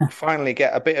to finally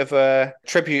get a bit of a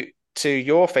tribute to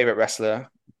your favorite wrestler,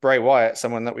 Bray Wyatt,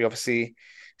 someone that we obviously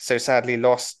so sadly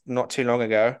lost not too long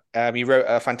ago. You wrote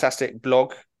a fantastic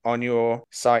blog on your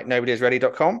site,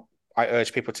 nobodyisready.com. I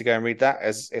urge people to go and read that,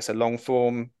 as it's a long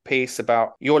form piece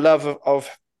about your love of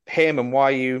him and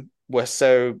why you were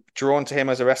so drawn to him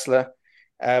as a wrestler.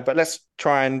 But let's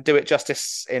try and do it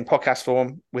justice in podcast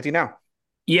form with you now.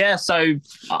 Yeah, so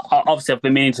obviously I've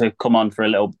been meaning to come on for a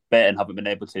little bit and haven't been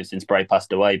able to since Bray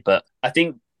passed away. But I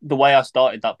think the way I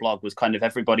started that blog was kind of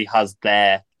everybody has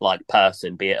their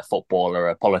person, be it a footballer,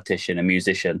 a politician, a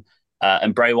musician.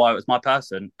 And Bray Wyatt was my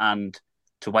person. And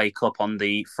to wake up on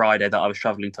the Friday that I was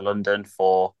travelling to London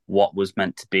for what was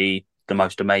meant to be the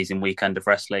most amazing weekend of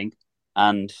wrestling.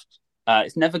 And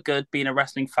it's never good being a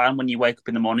wrestling fan when you wake up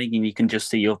in the morning and you can just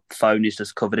see your phone is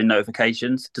just covered in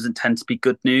notifications. It doesn't tend to be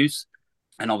good news.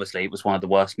 And obviously it was one of the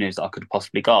worst news that I could have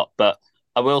possibly got. But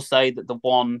I will say that the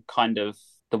one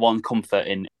comfort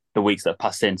in the weeks that have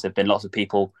passed since have been lots of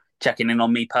people checking in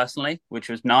on me personally, which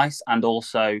was nice. And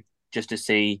also just to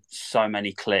see so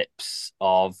many clips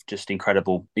of just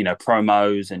incredible,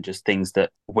 promos and just things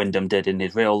that Wyndham did in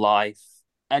his real life.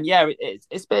 And yeah,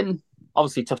 it's been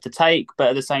obviously tough to take, but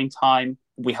at the same time,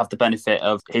 we have the benefit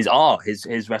of his art,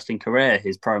 his wrestling career,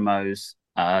 his promos,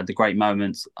 the great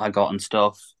moments I got and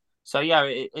stuff. So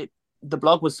yeah, the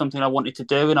blog was something I wanted to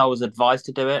do, and I was advised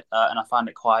to do it, and I found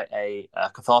it quite a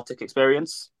cathartic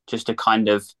experience. Just to kind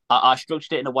of, I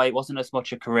structured it in a way, it wasn't as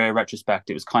much a career retrospect.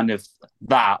 It was kind of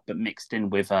that, but mixed in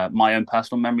with my own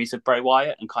personal memories of Bray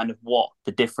Wyatt and kind of what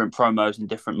the different promos and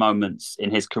different moments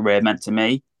in his career meant to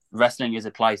me. wrestling is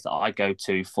a place that I go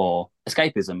to for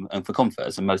escapism and for comfort,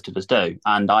 as most of us do.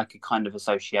 And I could kind of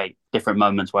associate different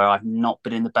moments where I've not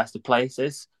been in the best of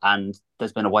places. And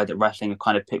there's been a way that wrestling have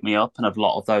kind of picked me up. And a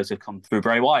lot of those have come through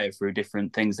Bray Wyatt, through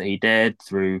different things that he did,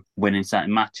 through winning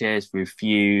certain matches, through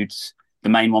feuds. The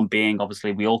main one being,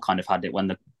 obviously, we all kind of had it when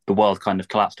the world kind of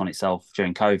collapsed on itself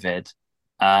during COVID.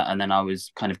 And then I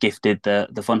was kind of gifted the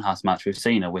Funhouse match with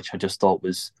Cena, which I just thought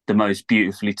was the most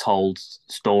beautifully told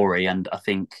story. And I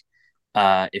think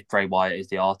if Bray Wyatt is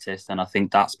the artist, then I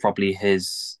think that's probably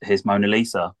his Mona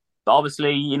Lisa. But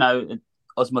obviously, you know,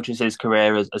 as much as his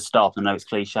career has stopped, I know it's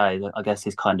cliche, I guess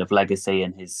his kind of legacy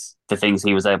and the things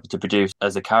he was able to produce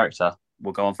as a character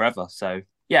will go on forever. So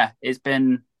yeah, it's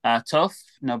been tough.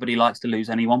 Nobody likes to lose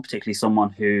anyone, particularly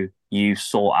someone who you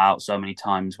sought out so many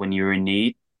times when you were in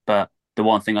need. But the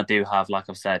one thing I do have, like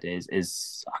I've said,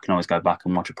 is I can always go back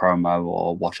and watch a promo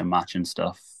or watch a match and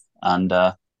stuff. And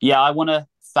yeah, I want to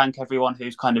thank everyone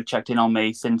who's kind of checked in on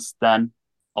me since then.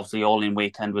 Obviously, All In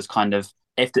Weekend was kind of,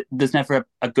 there's never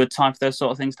a good time for those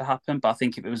sort of things to happen, but I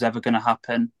think if it was ever going to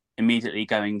happen, immediately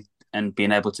going and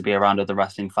being able to be around other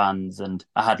wrestling fans. And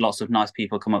I had lots of nice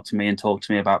people come up to me and talk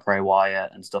to me about Bray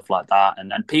Wyatt and stuff like that.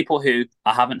 And people who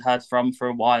I haven't heard from for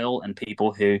a while, and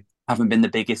people who haven't been the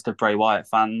biggest of Bray Wyatt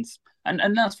fans.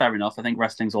 And that's fair enough. I think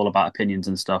wrestling's all about opinions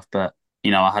and stuff. But, you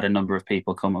know, I had a number of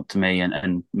people come up to me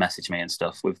and message me and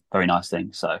stuff with very nice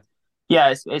things. So,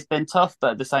 yeah, it's been tough.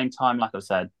 But at the same time, like I've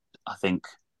said, I think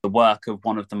the work of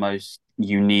one of the most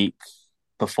unique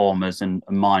performers and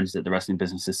minds that the wrestling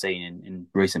business has seen in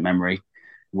recent memory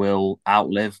will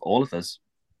outlive all of us.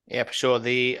 Yeah, for sure.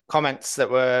 The comments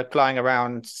that were flying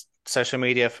around social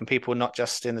media from people not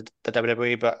just in the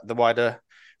WWE, but the wider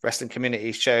wrestling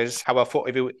community shows how well thought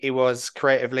of he was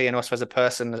creatively and also as a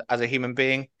person, as a human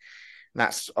being. And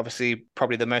that's obviously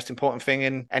probably the most important thing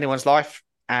in anyone's life.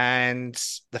 And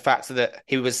the fact that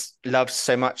he was loved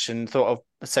so much and thought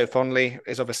of so fondly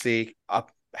is obviously a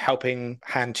helping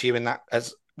hand to you in that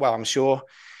as well, I'm sure.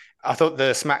 I thought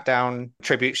the SmackDown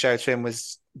tribute show to him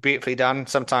was beautifully done.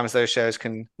 Sometimes those shows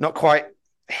can not quite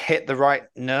hit the right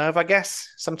nerve, I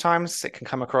guess. Sometimes it can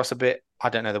come across a bit, I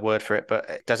don't know the word for it, but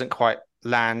it doesn't quite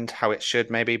land how it should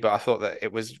maybe. But I thought that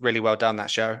it was really well done, that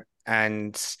show.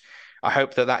 And I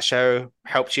hope that show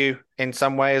helped you in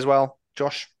some way as well,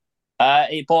 Josh.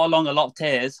 It brought along a lot of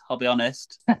tears, I'll be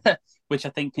honest, which I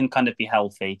think can kind of be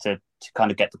healthy to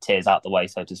kind of get the tears out the way,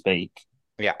 so to speak.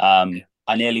 Yeah.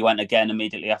 I nearly went again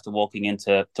immediately after walking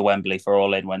into Wembley for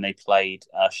All In when they played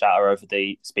Shatter over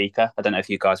the speaker. I don't know if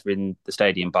you guys were in the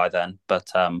stadium by then, but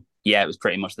yeah, it was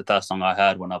pretty much the first song I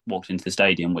heard when I walked into the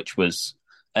stadium, which was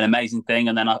an amazing thing.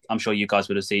 And then I'm sure you guys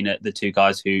would have seen it, the two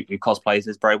guys who cosplays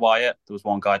as Bray Wyatt. There was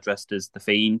one guy dressed as The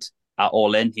Fiend at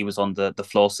All In. He was on the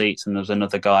floor seats, and there was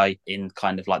another guy in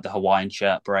kind of like the Hawaiian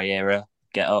shirt, Bray era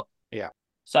get up. Yeah.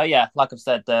 So yeah, like I've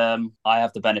said, I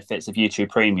have the benefits of YouTube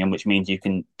Premium, which means you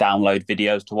can download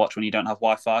videos to watch when you don't have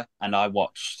Wi-Fi. And I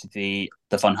watched the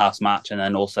Funhouse match and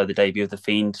then also the debut of The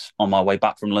Fiend on my way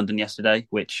back from London yesterday,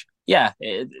 which, yeah,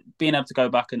 being able to go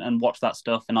back and watch that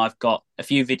stuff. And I've got a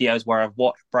few videos where I've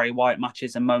watched Bray Wyatt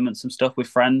matches and moments and stuff with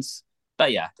friends.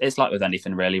 But yeah, it's like with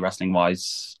anything really,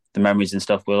 wrestling-wise, the memories and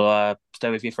stuff will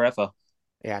stay with you forever.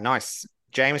 Yeah, nice.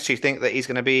 James, do you think that he's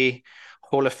going to be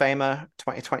Hall of Famer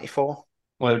 2024?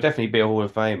 Well, it'll definitely be a Hall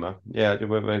of Famer. Yeah,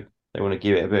 whether they want to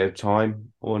give it a bit of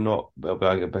time or not, that'll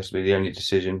be the only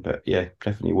decision. But yeah,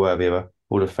 definitely worthy of a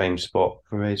Hall of Fame spot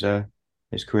for his career.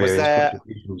 Was his there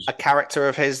contributions. a character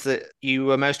of his that you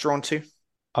were most drawn to?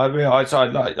 I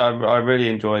really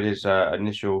enjoyed his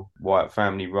initial Wyatt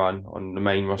family run on the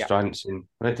main roster. Yeah. I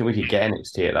don't think we could get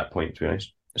NXT at that point, to be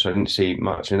honest. So I didn't see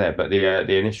much in there. But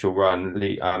the initial run,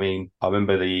 I mean, I can't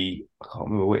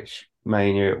remember which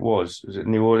Mania it was. Was it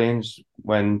New Orleans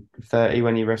when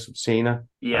he wrestled Cena?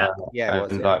 Yeah.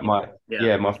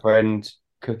 My friend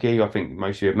Cookie, I think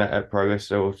most of you have met at Pro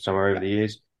Wrestler or somewhere over the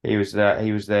years. He was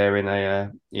there in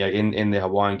a in the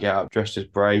Hawaiian getup, dressed as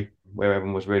Bray, where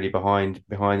everyone was really behind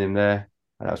him there.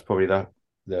 And that was probably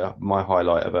my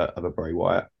highlight of a Bray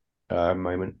Wyatt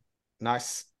moment.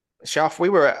 Nice. Shaf, we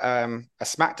were at a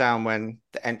SmackDown when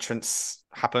the entrance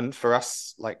happened for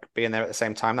us, like being there at the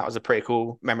same time. That was a pretty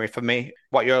cool memory for me.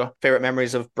 What are your favorite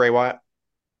memories of Bray Wyatt?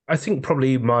 I think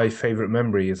probably my favorite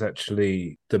memory is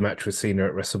actually the match with Cena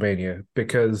at WrestleMania,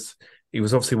 because it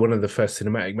was obviously one of the first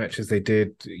cinematic matches they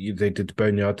did. They did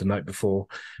Boneyard the night before,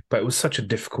 but it was such a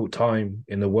difficult time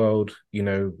in the world. You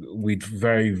know, we'd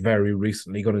very, very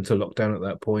recently gone into lockdown at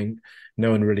that point.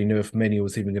 No one really knew if Mania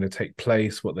was even going to take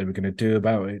place, what they were going to do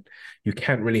about it. You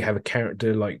can't really have a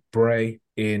character like Bray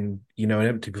in, an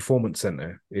empty performance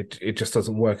center. It just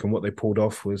doesn't work. And what they pulled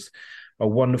off was a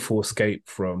wonderful escape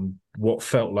from what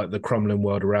felt like the crumbling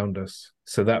world around us.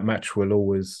 So that match will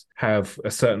always have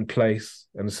a certain place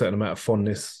and a certain amount of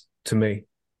fondness to me.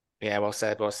 Yeah, well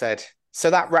said, well said.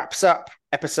 So that wraps up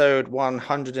episode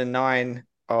 109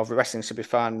 of the Wrestling Should Be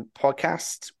Fun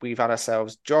podcast. We've had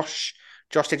ourselves Josh.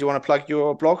 Josh, did you want to plug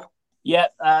your blog? Yeah,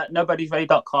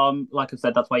 nobodysready.com. Like I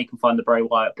said, that's where you can find the Bray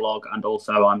Wyatt blog. And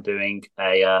also I'm doing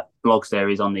a blog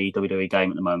series on the WWE game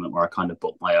at the moment where I kind of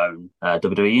book my own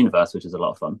WWE universe, which is a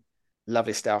lot of fun.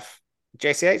 Lovely stuff.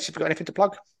 JCH, have you got anything to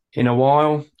plug? In a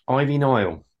while, Ivy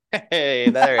Nile. Hey,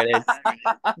 there it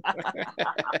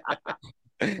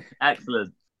is.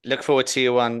 Excellent. Look forward to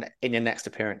you in your next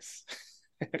appearance.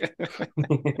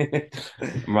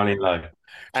 Running low.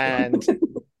 And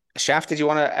Shaf, did you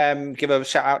want to give a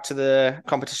shout out to the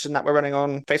competition that we're running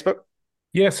on Facebook?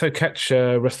 Yeah, so catch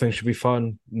Wrestling Should Be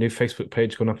Fun. New Facebook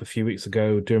page gone up a few weeks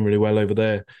ago. Doing really well over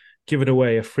there. Giving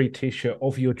away a free t-shirt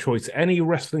of your choice. Any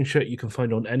wrestling shirt you can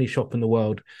find on any shop in the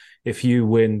world. If you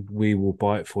win, we will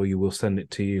buy it for you. We'll send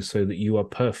it to you so that you are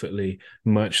perfectly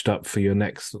merched up for your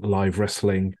next live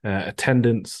wrestling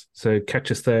attendance. So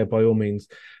catch us there by all means.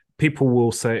 People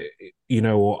will say,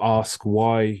 or ask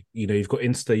why, you've got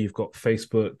Insta, you've got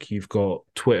Facebook, you've got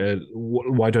Twitter.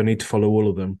 Why do I need to follow all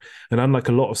of them? And unlike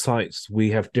a lot of sites,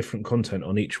 we have different content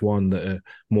on each one that are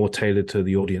more tailored to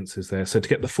the audiences there. So to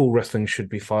get the full Wrestling Should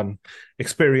Be Fun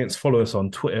experience, follow us on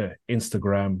Twitter,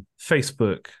 Instagram,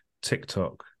 Facebook,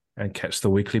 TikTok, and catch the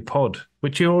weekly pod,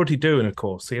 which you're already doing, of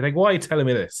course. So you're like, why are you telling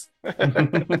me this?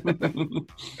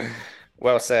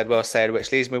 Well said,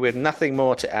 which leaves me with nothing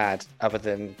more to add other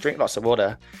than drink lots of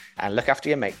water and look after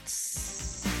your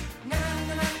mates.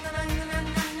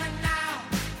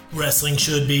 Wrestling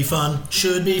should be fun,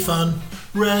 should be fun.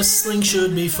 Wrestling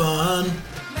should be fun.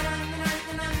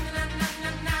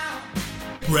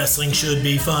 Wrestling should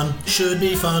be fun, should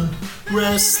be fun.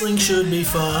 Wrestling should be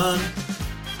fun.